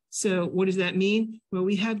Nation. So what does that mean? Well,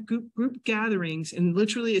 we have group gatherings, and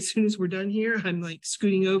literally as soon as we're done here, I'm like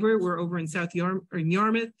scooting over. We're over in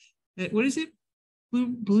Yarmouth. What is it?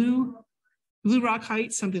 Blue Rock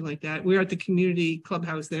Heights, something like that. We're at the community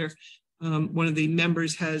clubhouse there. One of the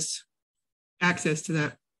members has access to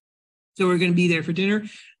that. So we're going to be there for dinner.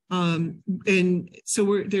 And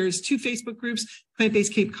so there's 2 Facebook groups,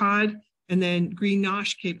 Plant-Based Cape Cod and then Green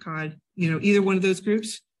Nosh Cape Cod, either one of those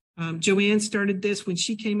groups. Joanne started this when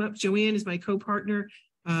she came up. Joanne is my co-partner,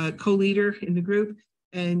 co-leader in the group.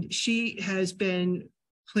 And she has been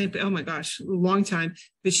oh my gosh, a long time,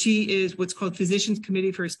 but she is what's called Physicians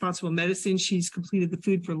Committee for Responsible Medicine. She's completed the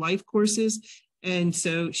Food for Life courses. And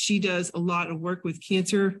so she does a lot of work with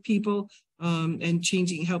cancer people and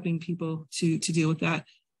helping people to deal with that.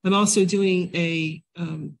 I'm also doing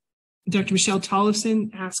Dr. Michelle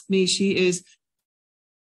Tollefson asked me, she is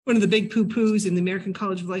one of the big poo-poos in the American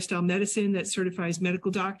College of Lifestyle Medicine that certifies medical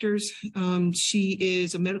doctors. She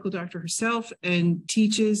is a medical doctor herself and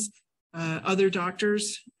teaches other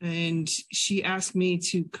doctors. And she asked me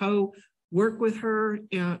to co-work with her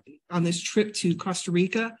on this trip to Costa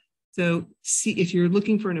Rica. So see, if you're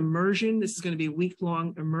looking for an immersion, this is going to be a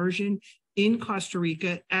week-long immersion in Costa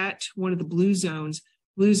Rica at one of the blue zones.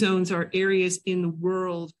 Blue zones are areas in the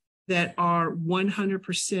world that are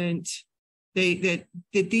 100%, that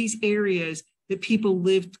these areas that people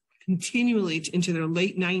lived continually into their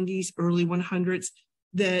late 90s, early 100s,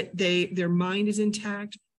 that their mind is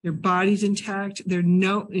intact, their body's intact, they're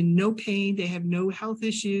in no pain, they have no health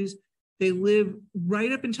issues. They live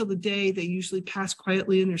right up until the day they usually pass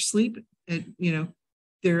quietly in their sleep. And,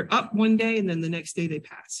 they're up one day and then the next day they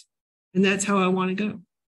pass. And that's how I want to go.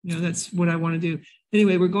 That's what I want to do.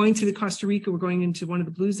 Anyway, we're going to the Costa Rica. We're going into one of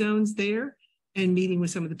the blue zones there and meeting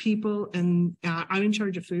with some of the people. And I'm in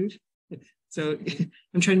charge of food. So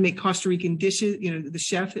I'm trying to make Costa Rican dishes. The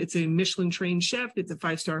chef, it's a Michelin trained chef. It's a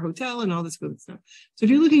 5-star hotel and all this good stuff. So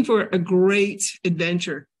if you're looking for a great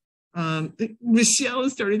adventure, Michelle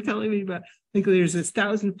started telling me about, like, there's this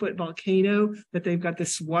 1,000-foot volcano that they've got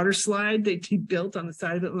this water slide that he built on the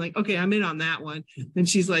side of it. I'm like, okay, I'm in on that one. And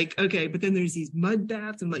she's like, okay, but then there's these mud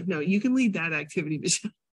baths. I'm like, no, you can lead that activity,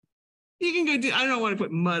 Michelle. You can go do, I don't want to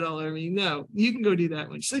put mud all over me. No, you can go do that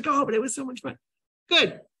one. She's like, oh, but it was so much fun.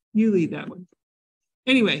 Good. You lead that one.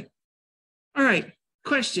 Anyway. All right.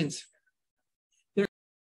 Questions?